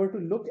 If I were to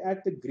look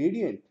at the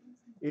gradient,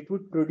 it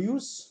would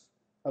produce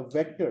a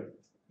vector.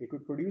 It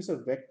would produce a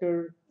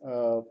vector,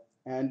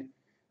 and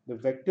the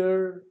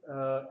vector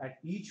at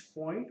each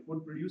point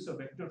would produce a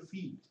vector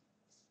field.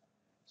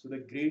 So the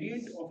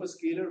gradient of a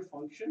scalar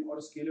function or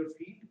a scalar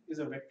field is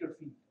a vector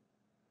field.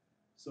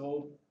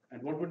 So,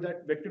 and what would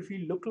that vector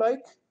field look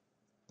like?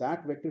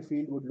 That vector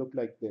field would look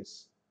like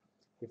this.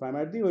 If I'm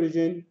at the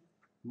origin,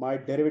 my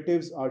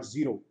derivatives are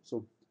 0.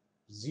 So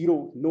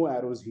 0, no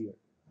arrows here.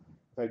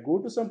 If I go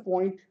to some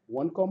point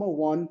 1 comma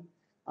 1,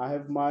 I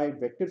have my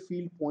vector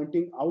field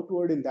pointing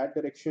outward in that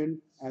direction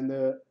and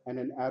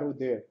an arrow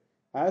there.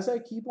 As I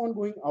keep on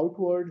going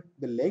outward,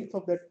 the length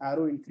of that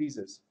arrow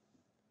increases.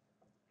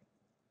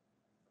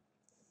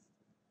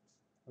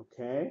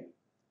 Okay.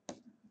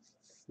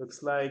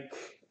 Looks like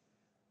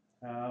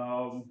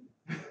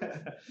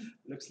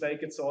looks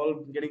like it's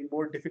all getting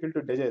more difficult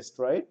to digest,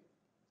 right?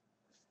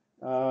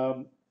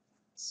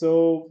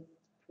 So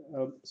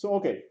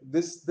okay,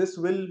 this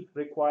will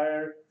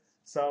require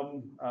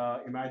some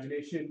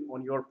imagination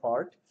on your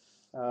part.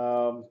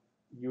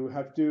 You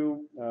have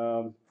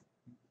to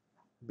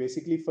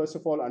basically, first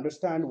of all,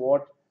 understand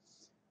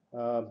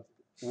uh,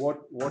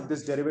 what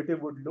this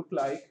derivative would look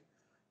like.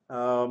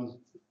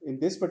 In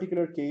this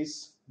particular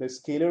case, the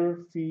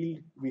scalar field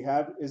we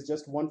have is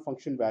just one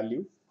function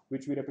value,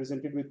 which we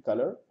represented with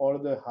color, or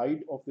the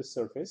height of the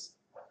surface.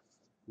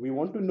 We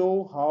want to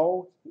know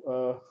how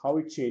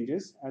it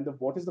changes and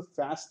what is the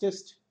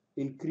fastest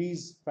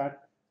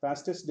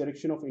fastest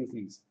direction of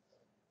increase.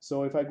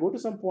 So if I go to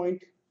some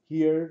point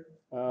here,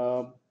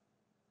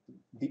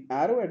 the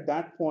arrow at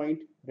that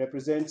point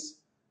represents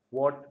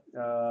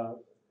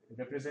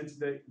represents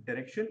the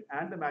direction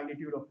and the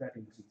magnitude of that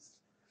increase.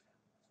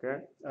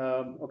 Okay.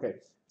 Okay.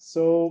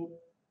 So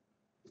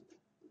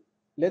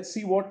let's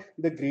see what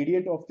the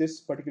gradient of this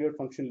particular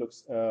function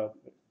looks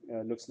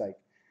like.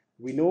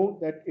 We know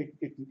that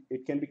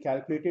it can be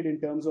calculated in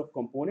terms of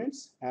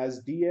components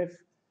as df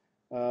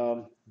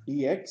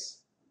dx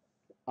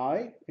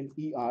I and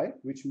ei,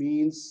 which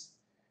means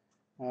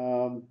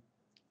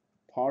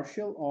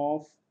partial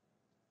of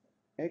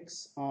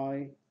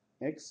xi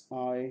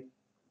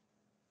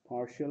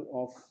partial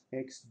of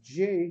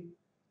xj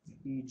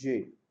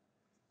ej.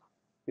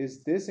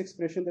 Is this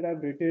expression that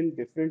I've written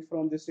different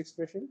from this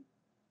expression?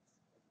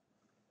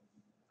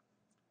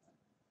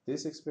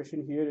 This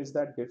expression here, is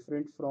that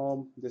different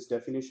from this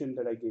definition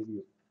that I gave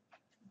you?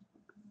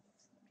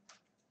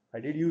 I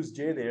did use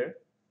j there,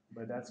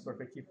 but that's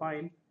perfectly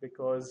fine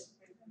because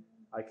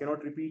I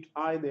cannot repeat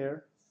I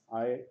there.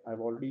 I've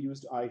already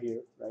used I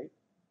here, right?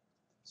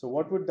 So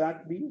what would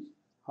that be?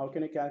 How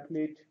can I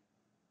calculate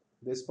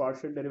this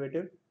partial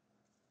derivative?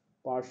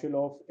 Partial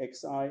of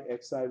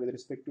xi with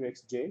respect to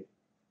xj.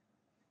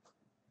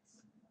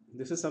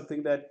 This is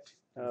something that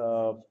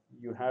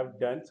you have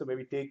done. So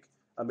maybe take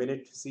a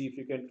minute, see if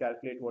you can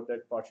calculate what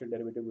that partial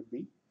derivative would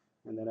be,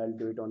 and then I'll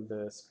do it on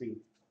the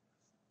screen.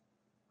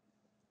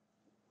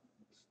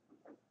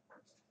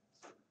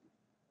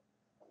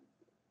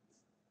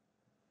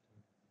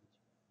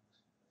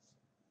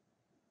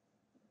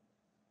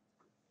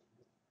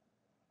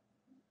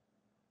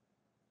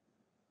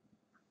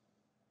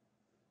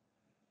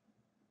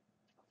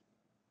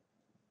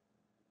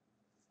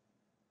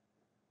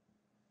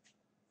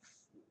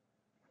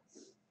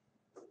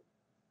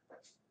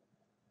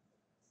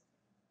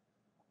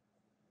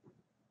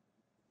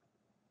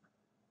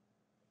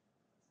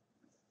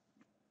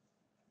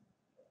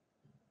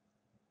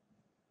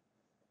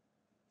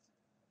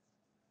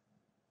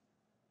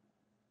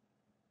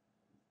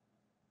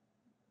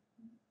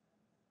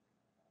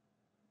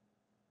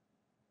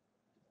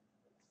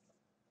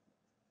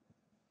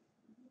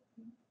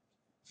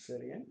 Say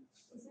it again.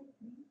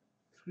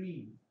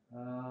 Three.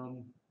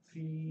 Um,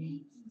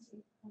 three.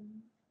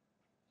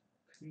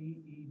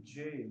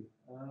 3EJ.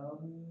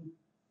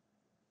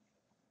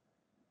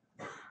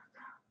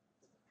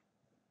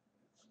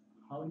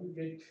 How do you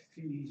get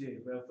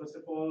 3EJ? Well, first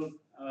of all,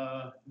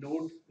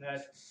 note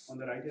that on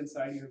the right hand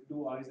side you have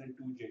two I's and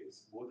two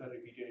J's. Both are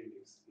repeated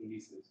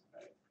indices,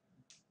 right?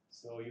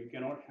 So you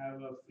cannot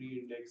have a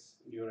free index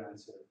in your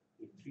answer.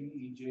 If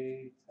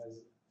 3EJ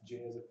has J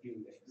as a free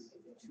index.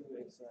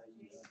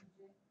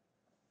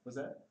 What's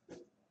that?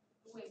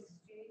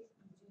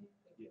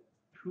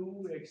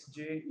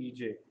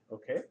 2xjej.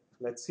 Okay,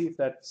 let's see if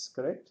that's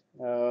correct.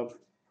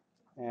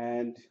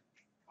 And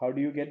how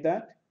do you get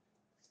that?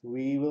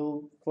 We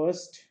will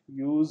first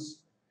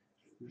use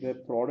the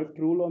product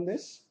rule on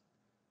this.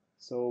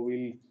 So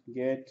we'll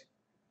get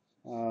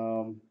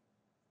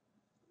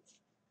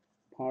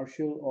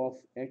partial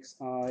of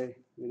xi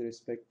with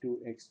respect to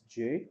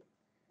xj,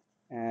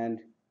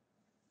 and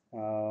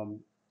I'll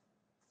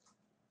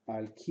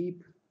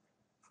keep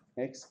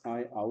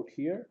xi out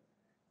here,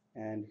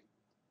 and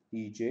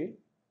ej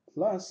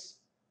plus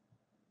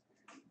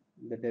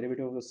the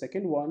derivative of the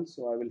second one,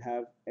 so I will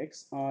have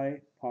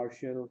xi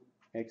partial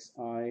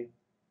xi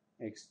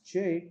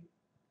xj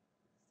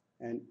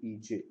and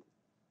ej.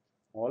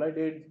 All I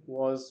did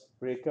was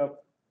break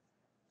up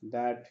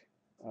that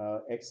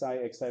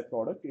xi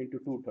product into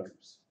two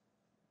terms.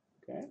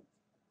 Okay.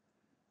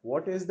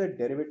 What is the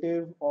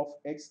derivative of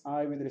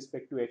xi with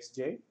respect to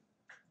xj?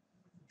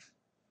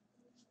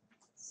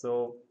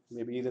 So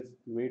maybe the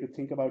way to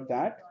think about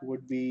that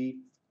would be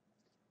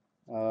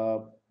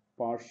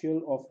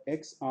partial of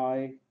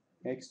xi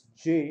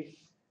xj,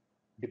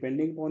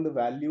 depending upon the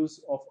values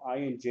of I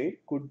and j,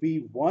 could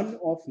be one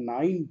of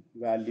 9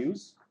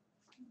 values,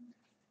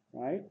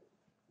 right?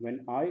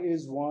 When I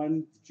is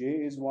 1, j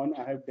is 1,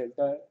 I have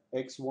delta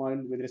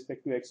x1 with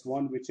respect to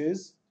x1, which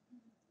is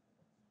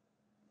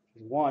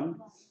 1.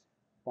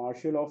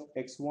 Partial of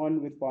x1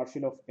 with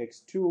partial of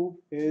x2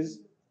 is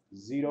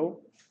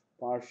 0.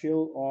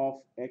 Partial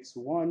of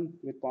x1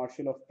 with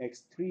partial of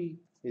x3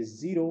 is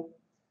 0.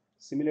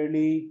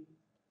 Similarly,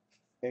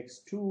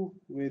 x2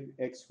 with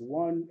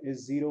x1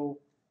 is 0.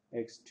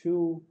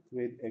 x2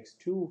 with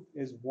x2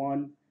 is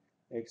 1.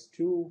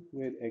 x2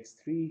 with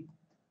x3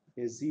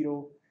 is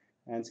 0.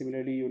 And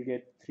similarly, you'll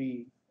get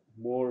 3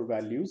 more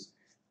values.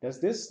 Does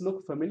this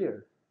look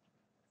familiar?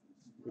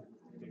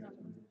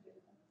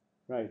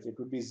 Right, it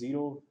would be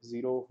 0,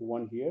 0,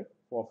 1 here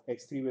of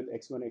x3 with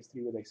x1,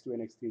 x3 with x2,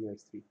 and x3 with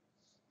x3.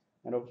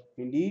 And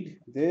indeed,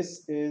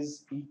 this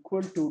is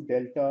equal to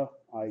delta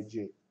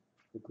ij,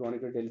 the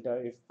canonical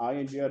delta. If I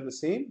and j are the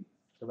same,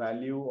 the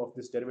value of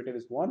this derivative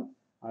is 1.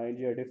 I and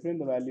j are different,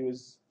 the value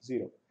is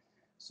 0.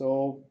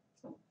 So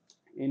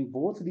in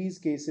both these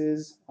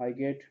cases, I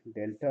get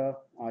delta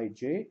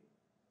ij,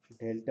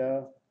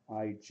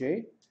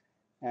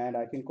 and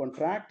I can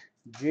contract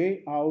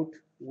j out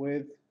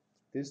with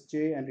this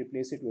j and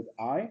replace it with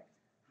I,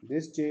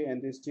 this j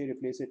and this j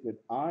replace it with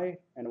I,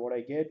 and what I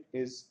get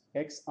is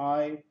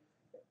xi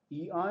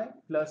ei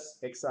plus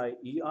xi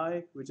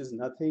ei, which is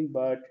nothing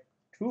but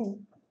 2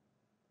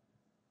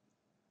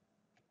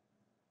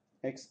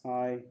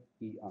 xi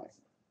ei,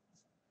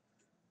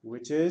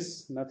 which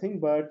is nothing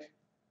but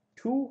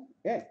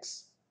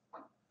 2x.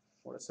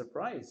 What a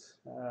surprise.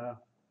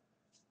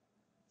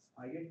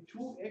 I get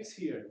 2x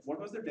here.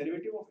 What was the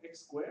derivative of x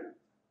squared?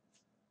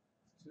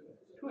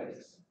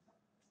 2x.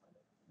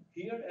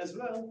 Here as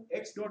well,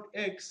 x dot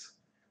x,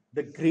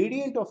 the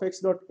gradient of x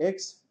dot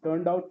x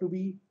turned out to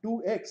be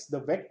 2x, the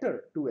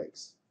vector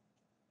 2x.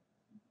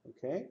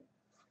 Okay.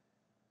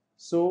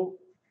 So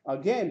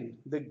again,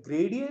 the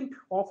gradient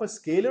of a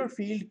scalar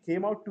field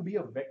came out to be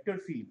a vector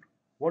field.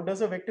 What does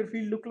a vector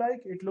field look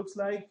like? It looks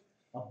like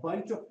a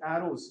bunch of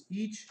arrows.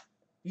 Each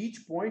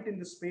point in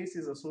the space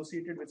is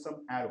associated with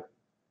some arrow,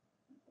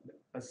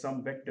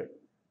 some vector.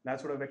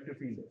 That's what a vector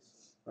field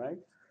is, right?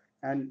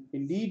 And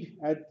indeed,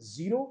 at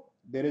 0,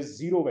 there is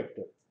 0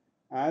 vector.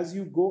 As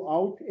you go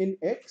out in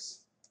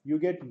x, you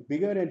get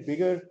bigger and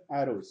bigger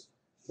arrows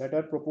that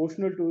are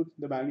proportional to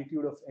the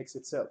magnitude of x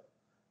itself.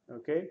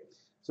 Okay,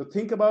 so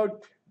think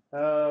about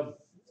the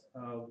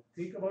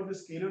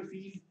scalar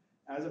field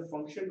as a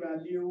function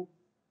value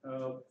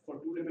For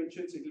 2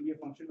 dimensions, it will be a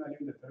function value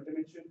in the third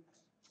dimension,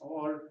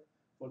 or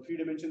for 3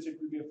 dimensions, it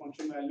will be a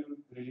function value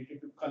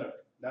related to color.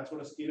 That's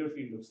what a scalar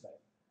field looks like.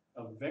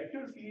 A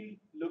vector field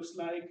looks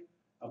like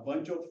a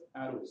bunch of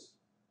arrows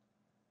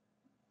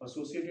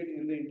associated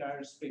in the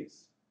entire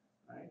space,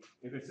 right?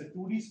 If it's a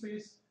 2D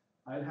space,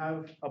 I'll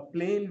have a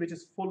plane which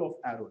is full of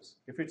arrows.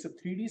 If it's a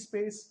 3D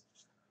space,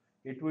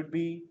 it would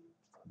be,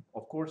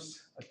 of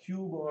course, a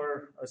cube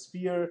or a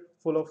sphere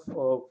full of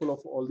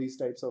all these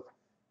types of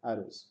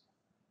arrows.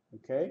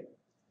 Okay,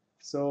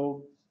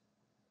 so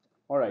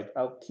all right,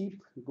 I'll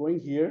keep going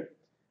here.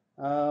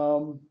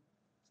 Let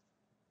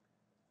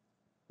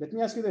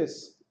me ask you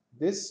this.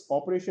 This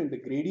operation, the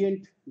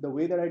gradient, the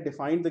way that I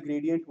defined the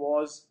gradient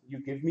was, you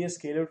give me a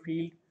scalar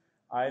field,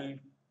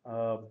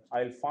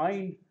 I'll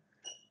find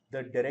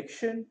the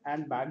direction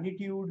and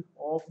magnitude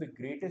of the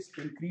greatest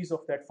increase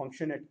of that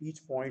function at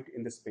each point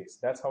in the space.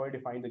 That's how I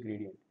define the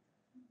gradient,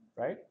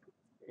 right?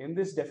 In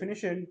this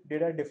definition,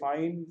 did I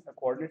define a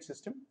coordinate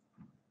system?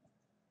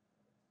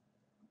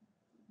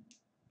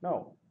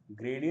 No.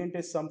 Gradient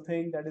is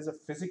something that is a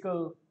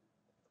physical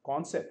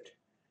concept.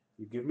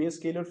 You give me a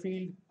scalar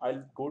field,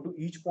 I'll go to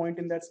each point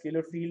in that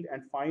scalar field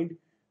and find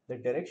the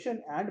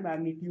direction and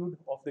magnitude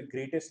of the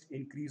greatest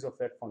increase of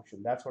that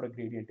function. That's what a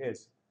gradient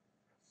is.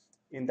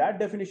 In that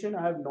definition,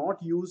 I have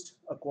not used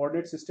a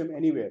coordinate system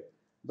anywhere.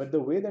 But the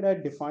way that I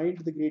defined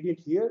the gradient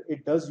here,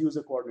 it does use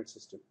a coordinate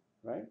system,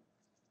 right?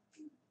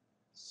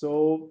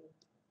 So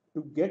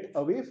to get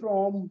away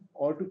from,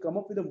 or to come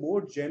up with a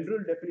more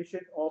general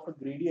definition of a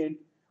gradient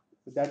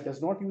that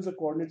does not use a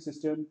coordinate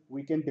system,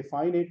 we can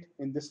define it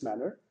in this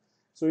manner.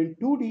 So in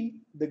 2D,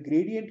 the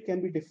gradient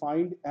can be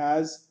defined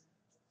as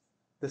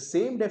the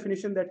same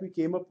definition that we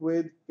came up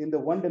with in the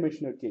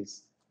one-dimensional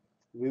case.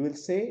 We will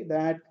say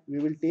that we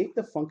will take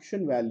the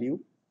function value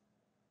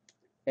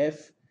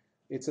f,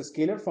 it's a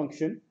scalar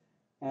function,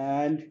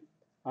 and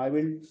I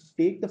will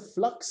take the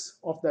flux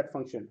of that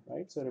function,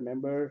 right? So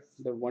remember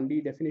the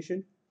 1D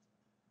definition.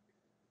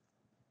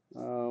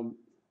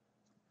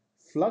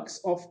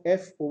 Flux of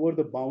f over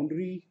the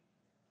boundary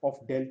of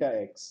delta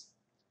x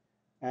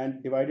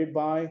and divided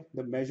by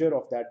the measure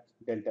of that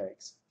delta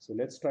x. So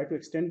let's try to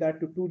extend that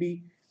to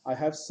 2D. I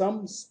have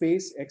some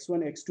space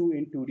x1, x2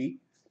 in 2D.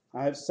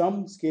 I have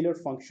some scalar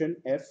function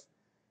f.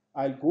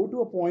 I'll go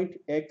to a point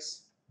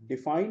x,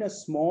 define a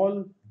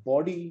small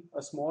body,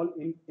 a small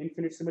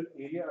infinitesimal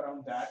area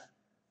around that.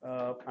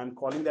 I'm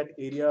calling that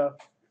area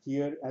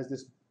here as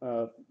this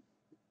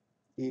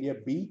area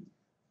B.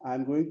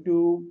 I'm going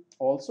to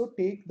also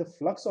take the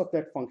flux of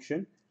that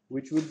function,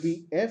 which would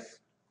be f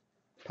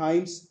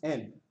times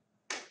n.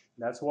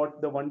 That's what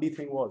the 1D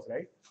thing was,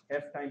 right?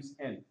 F times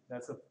n.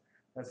 That's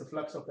the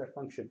flux of that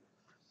function.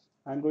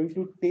 I'm going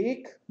to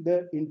take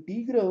the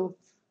integral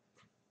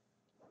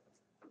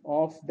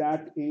of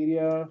that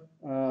area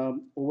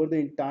over the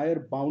entire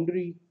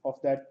boundary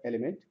of that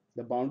element.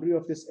 The boundary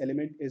of this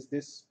element is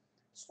this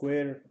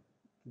square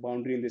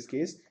boundary in this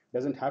case.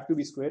 Doesn't have to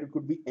be square. It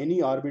could be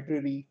any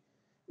arbitrary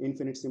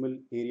infinitesimal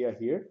area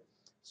here.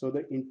 So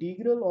the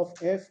integral of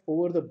f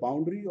over the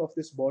boundary of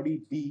this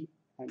body B,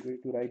 I'm going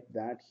to write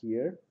that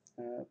here,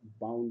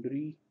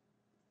 boundary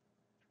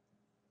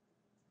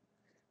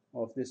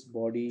of this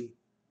body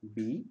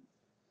B,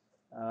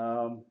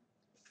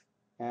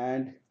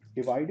 and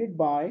divided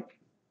by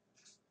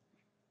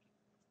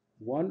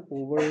 1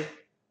 over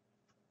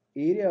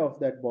area of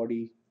that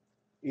body,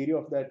 area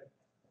of that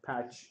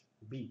patch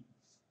B,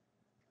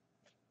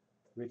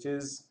 which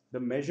is the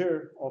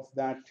measure of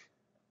that,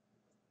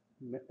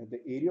 the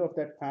area of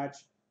that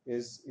patch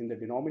is in the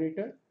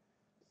denominator.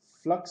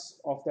 Flux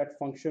of that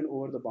function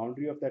over the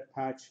boundary of that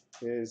patch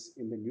is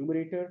in the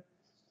numerator.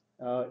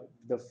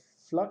 The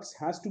flux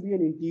has to be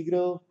an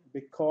integral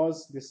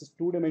because this is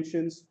 2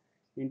 dimensions.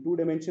 In 2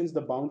 dimensions,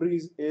 the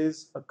boundary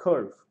is a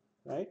curve,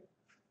 right?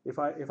 If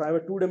I have a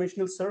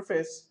 2-dimensional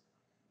surface,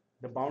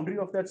 the boundary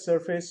of that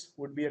surface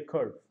would be a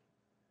curve.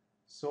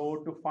 So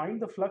to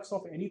find the flux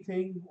of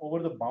anything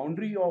over the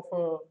boundary of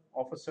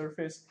a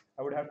surface,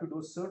 I would have to do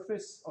a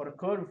surface or a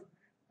curve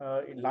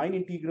line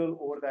integral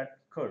over that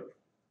curve.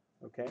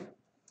 Okay,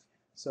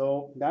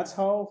 so that's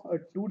how a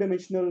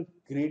 2-dimensional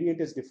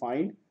gradient is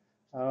defined.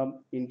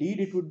 Indeed,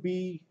 it would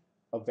be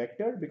a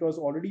vector because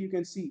already you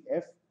can see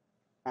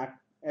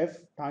f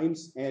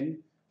times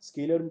n,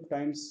 scalar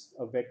times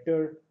a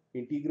vector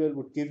integral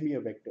would give me a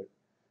vector.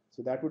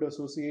 So that would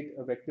associate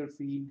a vector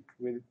field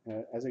with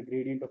as a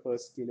gradient of a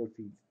scalar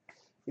field.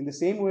 In the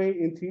same way,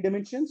 in 3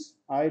 dimensions,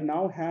 I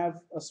now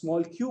have a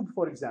small cube,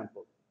 for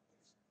example.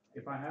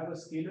 If I have a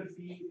scalar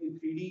field in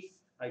 3D,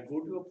 I go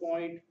to a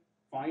point,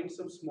 find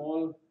some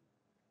small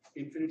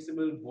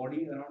infinitesimal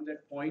body around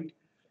that point,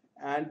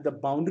 and the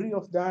boundary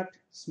of that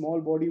small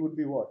body would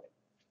be what?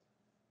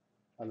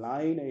 A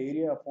line, an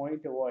area, a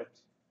point, or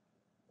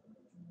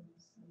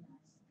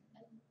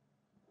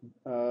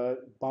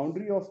what?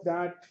 Boundary of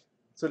that.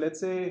 So let's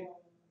say,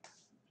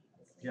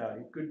 yeah,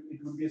 it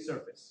would be a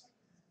surface.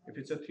 If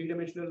it's a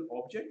 3-dimensional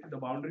object, the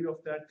boundary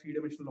of that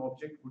 3-dimensional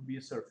object would be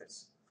a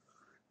surface.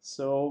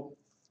 So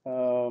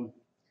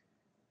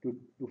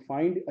To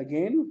find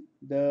again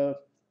the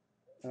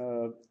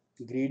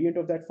gradient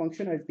of that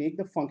function, I'll take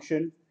the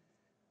function,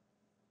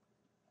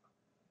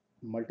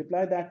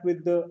 multiply that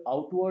with the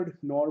outward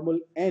normal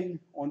n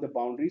on the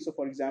boundary. So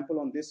for example,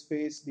 on this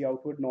face, the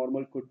outward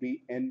normal could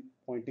be n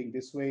pointing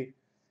this way.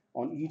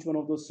 On each one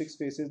of those 6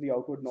 faces, the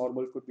outward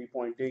normal could be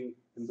pointing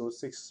in those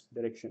 6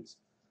 directions.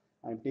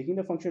 I'm taking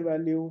the function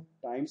value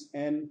times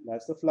n,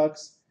 that's the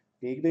flux,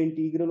 take the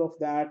integral of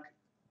that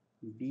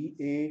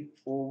dA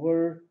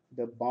over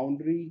the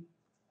boundary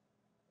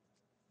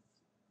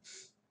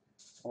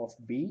of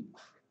B.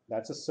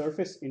 That's a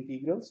surface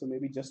integral, so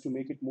maybe just to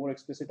make it more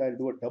explicit, I'll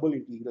do a double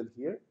integral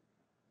here.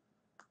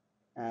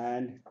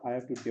 And I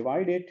have to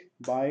divide it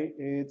by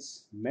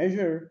its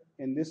measure.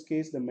 In this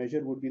case, the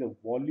measure would be the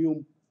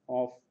volume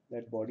of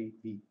that body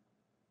B.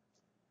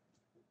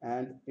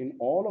 And in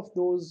all of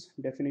those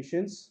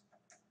definitions,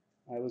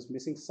 I was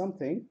missing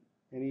something.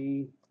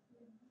 Any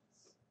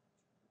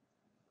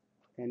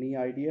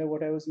idea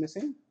what I was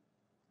missing?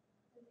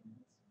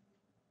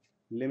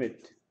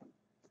 Limit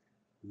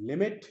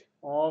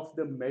of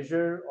the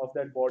measure of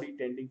that body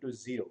tending to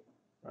 0,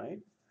 right?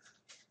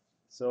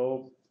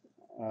 So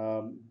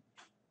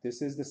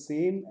this is the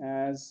same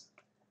as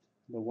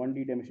the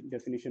 1D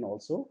definition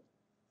also.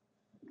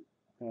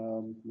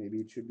 Maybe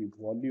it should be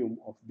volume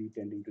of B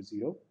tending to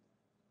 0.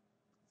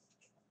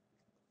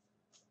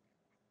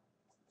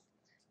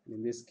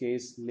 In this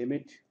case,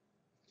 limit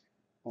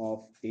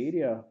of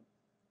area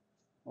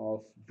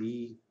of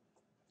B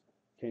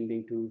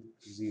tending to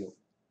 0.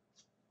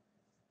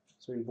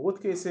 So in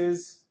both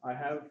cases, I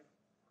have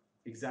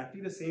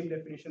exactly the same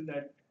definition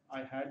that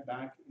I had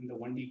back in the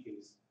 1D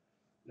case,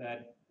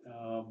 that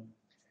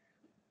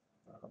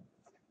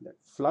that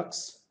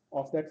flux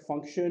of that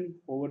function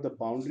over the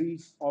boundary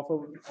of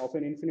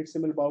an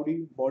infinitesimal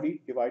body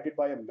divided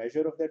by a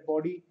measure of that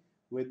body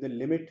with the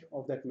limit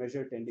of that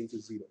measure tending to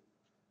 0.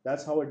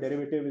 That's how a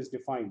derivative is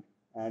defined,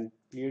 and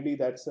clearly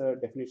that's a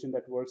definition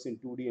that works in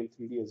 2D and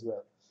 3D as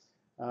well.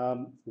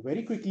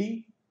 Very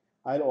quickly,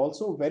 I'll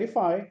also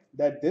verify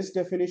that this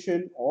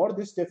definition or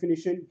this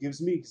definition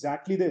gives me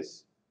exactly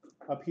this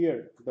up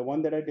here, the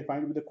one that I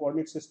defined with the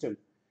coordinate system.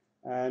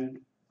 And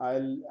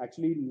I'll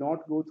actually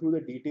not go through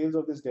the details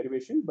of this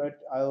derivation, but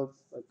I'll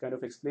kind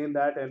of explain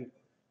that and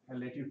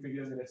let you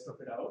figure the rest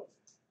of it out.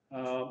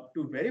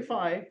 To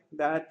verify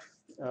that,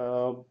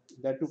 to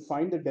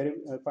find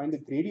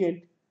the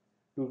gradient,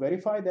 to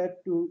verify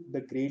that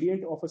the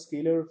gradient of a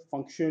scalar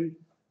function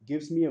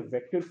gives me a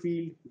vector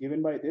field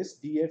given by this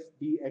df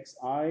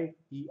dxi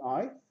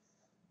ei.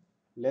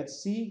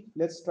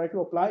 Let's try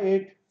to apply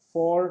it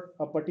for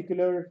a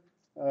particular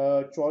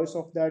choice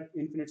of that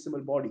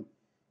infinitesimal body.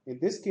 In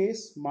this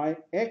case, my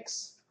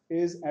x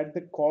is at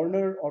the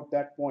corner of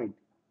that point,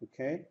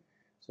 okay?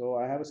 So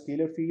I have a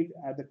scalar field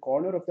at the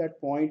corner of that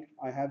point.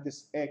 I have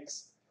this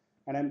x,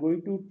 and I'm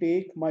going to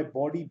take my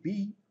body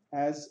B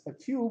as a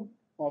cube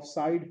of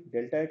side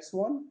delta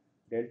x1,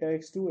 delta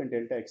x2, and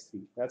delta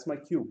x3. That's my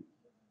cube.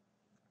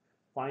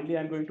 Finally,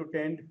 I'm going to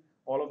tend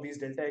all of these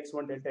delta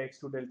x1, delta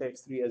x2, delta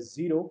x3 as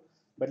 0.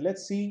 But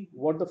let's see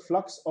what the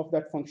flux of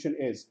that function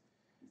is.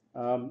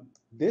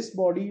 This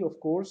body, of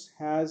course,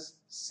 has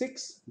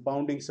 6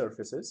 bounding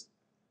surfaces,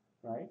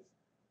 right?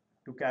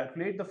 To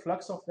calculate the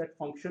flux of that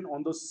function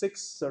on those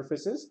 6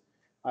 surfaces,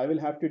 I will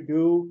have to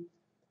do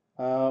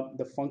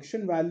the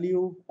function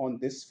value on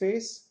this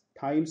face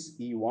times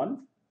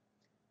E1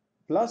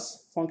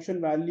 plus function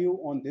value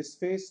on this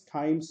face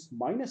times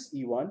minus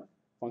E1,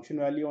 function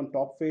value on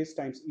top face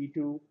times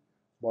E2,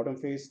 bottom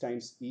face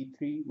times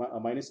E3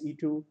 minus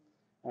E2,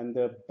 and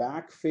the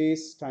back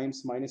face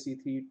times minus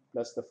E3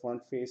 plus the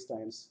front face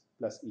times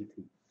plus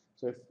E3.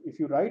 So if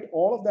you write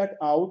all of that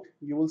out,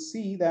 you will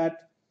see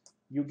that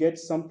you get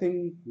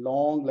something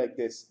long like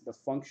this. The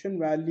function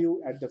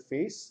value at the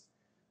face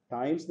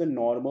times the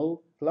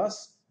normal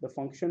plus the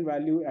function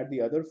value at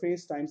the other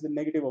face times the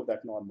negative of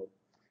that normal.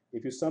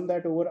 If you sum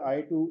that over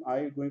I to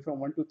I going from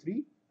 1 to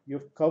 3,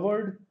 you've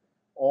covered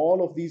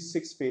all of these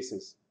 6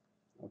 faces,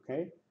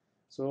 okay?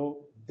 So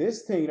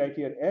this thing right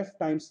here, F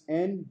times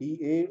N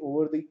dA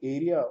over the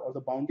area or the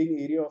bounding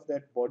area of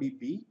that body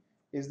B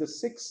is the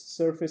 6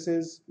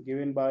 surfaces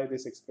given by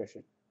this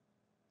expression.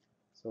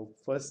 So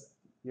first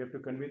you have to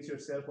convince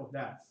yourself of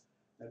that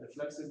the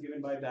flux is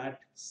given by that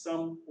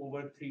sum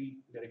over 3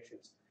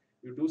 directions.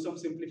 You do some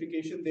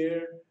simplification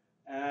there,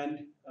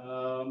 and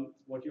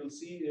what you'll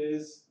see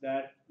is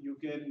that you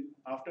can,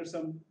 after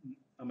some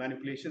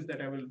manipulations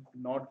that I will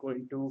not go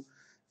into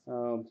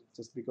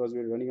just because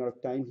we're running out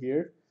of time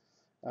here,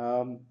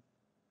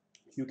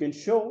 you can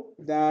show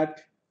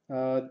that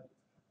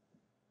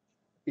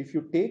if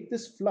you take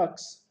this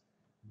flux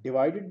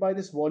divided by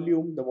this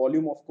volume, the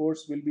volume of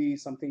course will be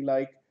something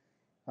like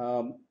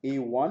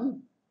A1,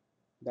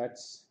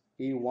 that's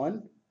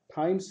A1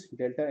 times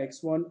delta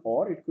x1,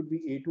 or it could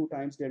be A2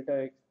 times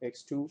delta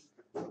x2,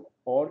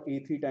 or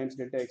A3 times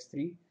delta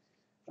x3.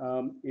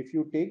 If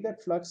you take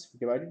that flux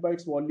divided by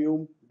its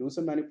volume, do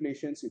some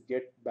manipulations, you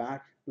get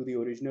back to the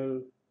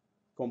original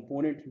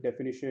component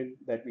definition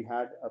that we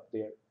had up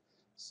there.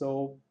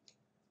 So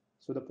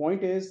So the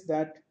point is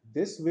that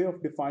this way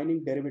of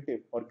defining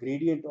derivative or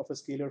gradient of a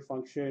scalar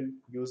function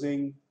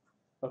using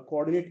a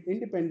coordinate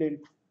independent,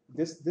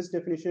 this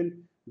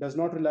definition does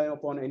not rely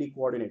upon any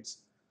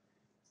coordinates.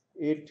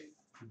 It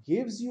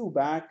gives you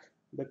back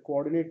the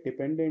coordinate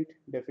dependent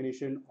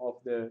definition of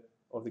the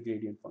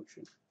gradient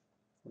function.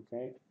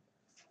 Okay.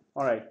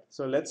 All right.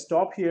 So let's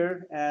stop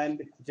here,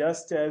 and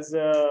just as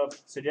a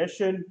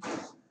suggestion,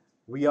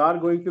 we are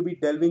going to be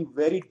delving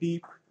very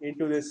deep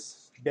into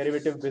this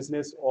derivative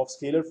business of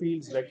scalar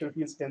fields, vector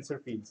fields,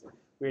 tensor fields.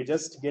 We're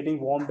just getting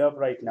warmed up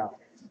right now.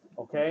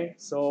 Okay,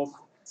 so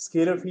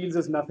scalar fields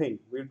is nothing.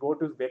 We'll go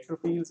to vector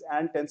fields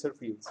and tensor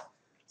fields.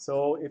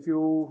 So if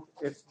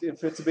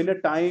it's been a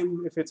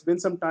time, if it's been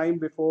some time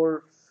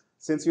before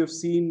since you've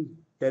seen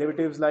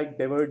derivatives like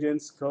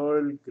divergence,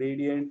 curl,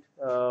 gradient,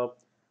 uh,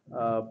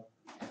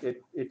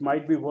 it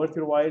might be worth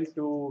your while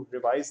to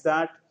revise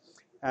that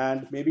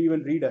and maybe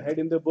even read ahead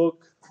in the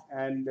book,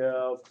 and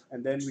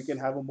then we can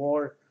have a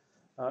more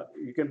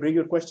you can bring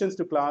your questions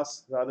to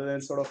class rather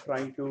than sort of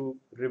trying to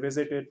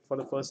revisit it for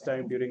the first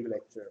time during the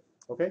lecture.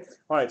 Okay,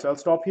 all right, so I'll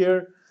stop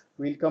here.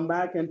 We'll come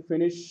back and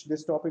finish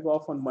this topic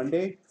off on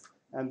Monday,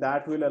 and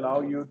that will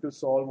allow you to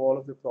solve all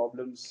of the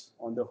problems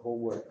on the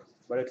homework.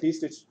 But at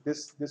least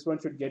this one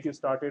should get you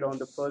started on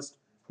the first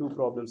two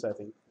problems, I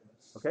think.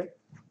 Okay.